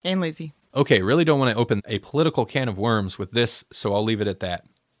then. And lazy. Okay, really don't want to open a political can of worms with this, so I'll leave it at that.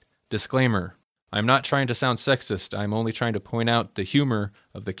 Disclaimer. I'm not trying to sound sexist. I'm only trying to point out the humor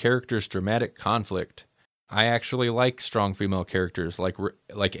of the character's dramatic conflict. I actually like strong female characters like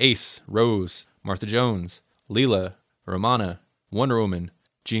Ace, Rose, Martha Jones, Leela, Romana, Wonder Woman,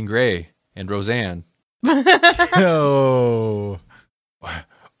 Jean Grey, and Roseanne. Oh.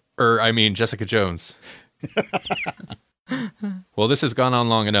 Jessica Jones. Well, this has gone on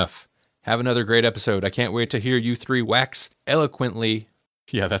long enough. Have another great episode. I can't wait to hear you 3 wax eloquently.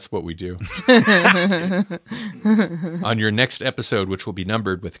 Yeah, that's what we do. On your next episode, which will be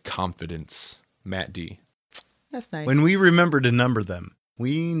numbered with confidence. Matt D. That's nice. When we remember to number them,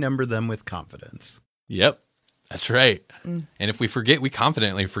 we number them with confidence. Yep, that's right. And if we forget, we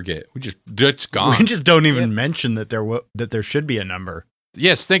confidently forget. It's gone. We just don't even mention that there should be a number.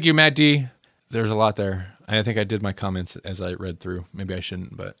 Yes, thank you, Matt D. There's a lot there. I think I did my comments as I read through. Maybe I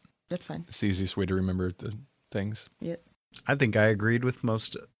shouldn't, but that's fine. It's the easiest way to remember the things. Yeah. I think I agreed with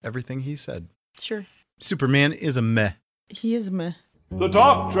most everything he said. Sure. Superman is a meh. He is a meh. The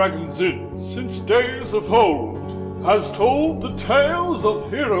Dark Dragon's Inn, since days of old, has told the tales of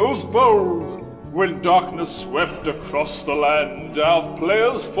heroes bold. When darkness swept across the land, our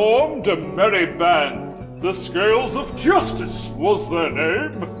players formed a merry band. The Scales of Justice was their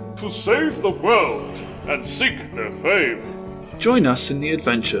name, to save the world and seek their fame. Join us in the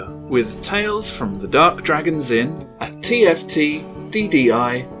adventure with Tales from the Dark Dragon's Inn at tftddi.co.uk.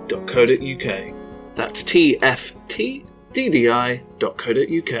 That's tftddi.co.uk.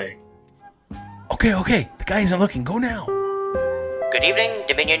 Okay, the guy isn't looking. Go now. Good evening,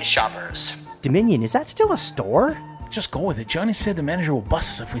 Dominion shoppers. Dominion, is that still a store? Just go with it. Johnny said the manager will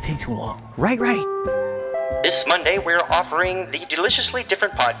bust us if we take too long. Right. This Monday, we're offering the deliciously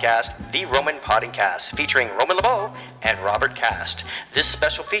different podcast, The Roman Podcast, featuring Roman LeBeau and Robert Cast. This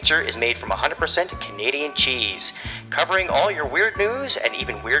special feature is made from 100% Canadian cheese, covering all your weird news and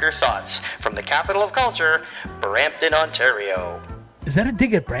even weirder thoughts from the capital of culture, Brampton, Ontario. Is that a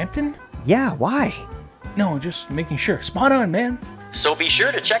dig at Brampton? Yeah, why? No, just making sure. Spot on, man. So be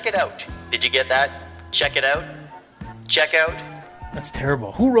sure to check it out. Did you get that? Check it out. Check out. That's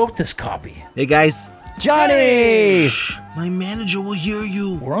terrible. Who wrote this copy? Hey, guys. Johnny! Shh, my manager will hear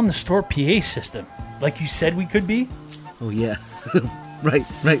you. We're on the store PA system. Like you said we could be? Oh, yeah. Right.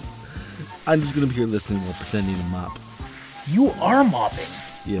 I'm just going to be here listening while pretending to mop. You are mopping.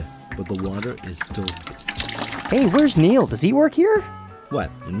 Yeah, but the water is filthy. Hey, where's Neil? Does he work here?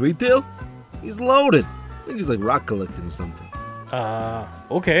 What, in retail? He's loaded. I think he's like rock collecting or something.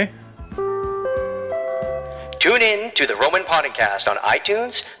 Okay. Tune in to the Roman Podcast on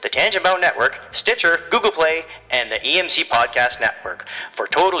iTunes, the Tangent Bound Network, Stitcher, Google Play, and the EMC Podcast Network for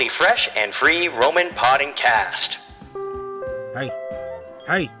totally fresh and free Roman Podcast.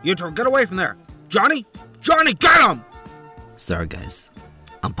 Hey, you two, get away from there. Johnny, get him! Sorry, guys.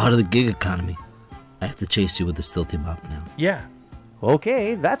 I'm part of the gig economy. I have to chase you with this filthy mop now. Yeah.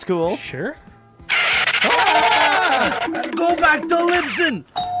 Okay, that's cool. Sure. Go back to Libsyn,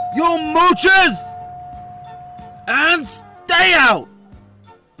 you mooches! And stay out!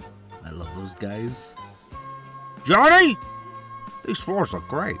 I love those guys. Johnny, these floors look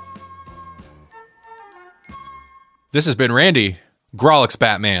great. This has been Randy, Grawlix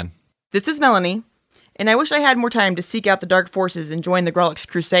Batman. This is Melanie, and I wish I had more time to seek out the dark forces and join the Grawlix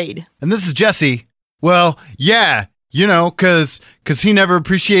Crusade. And this is Jesse. Well, yeah, You know, because he never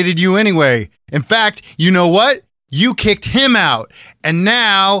appreciated you anyway. In fact, you know what? You kicked him out. And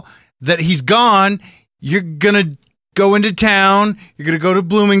now that he's gone, you're going to go into town. You're going to go to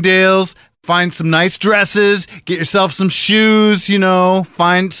Bloomingdale's, find some nice dresses, get yourself some shoes, you know,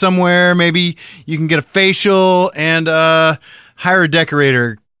 find somewhere. Maybe you can get a facial and hire a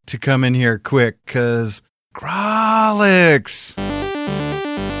decorator to come in here quick because Grolix.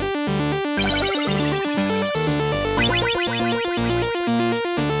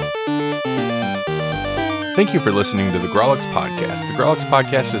 Thank you for listening to the Grolix Podcast. The Grolix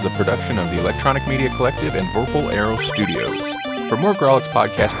Podcast is a production of the Electronic Media Collective and Vorpal Arrow Studios. For more Grolix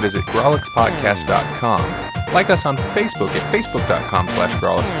Podcast, visit grolixpodcast.com. Like us on Facebook at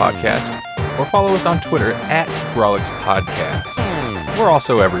facebook.com/grolixpodcast or follow us on Twitter at grolixpodcast. We're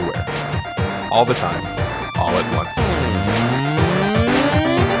also everywhere. All the time. All at once.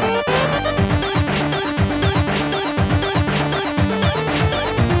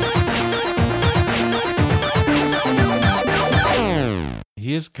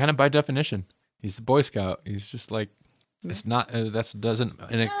 He is kind of by definition. He's a Boy Scout. He's just like, it's not, that doesn't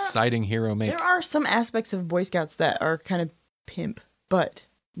an exciting hero make. There are some aspects of Boy Scouts that are kind of pimp, but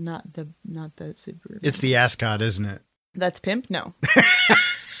not the super. It's the ascot, isn't it? That's pimp? No.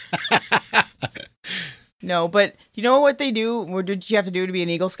 No, but you know what they do? What did you have to do to be an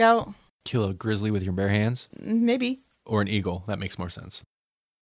Eagle Scout? Kill a grizzly with your bare hands? Maybe. Or an eagle. That makes more sense.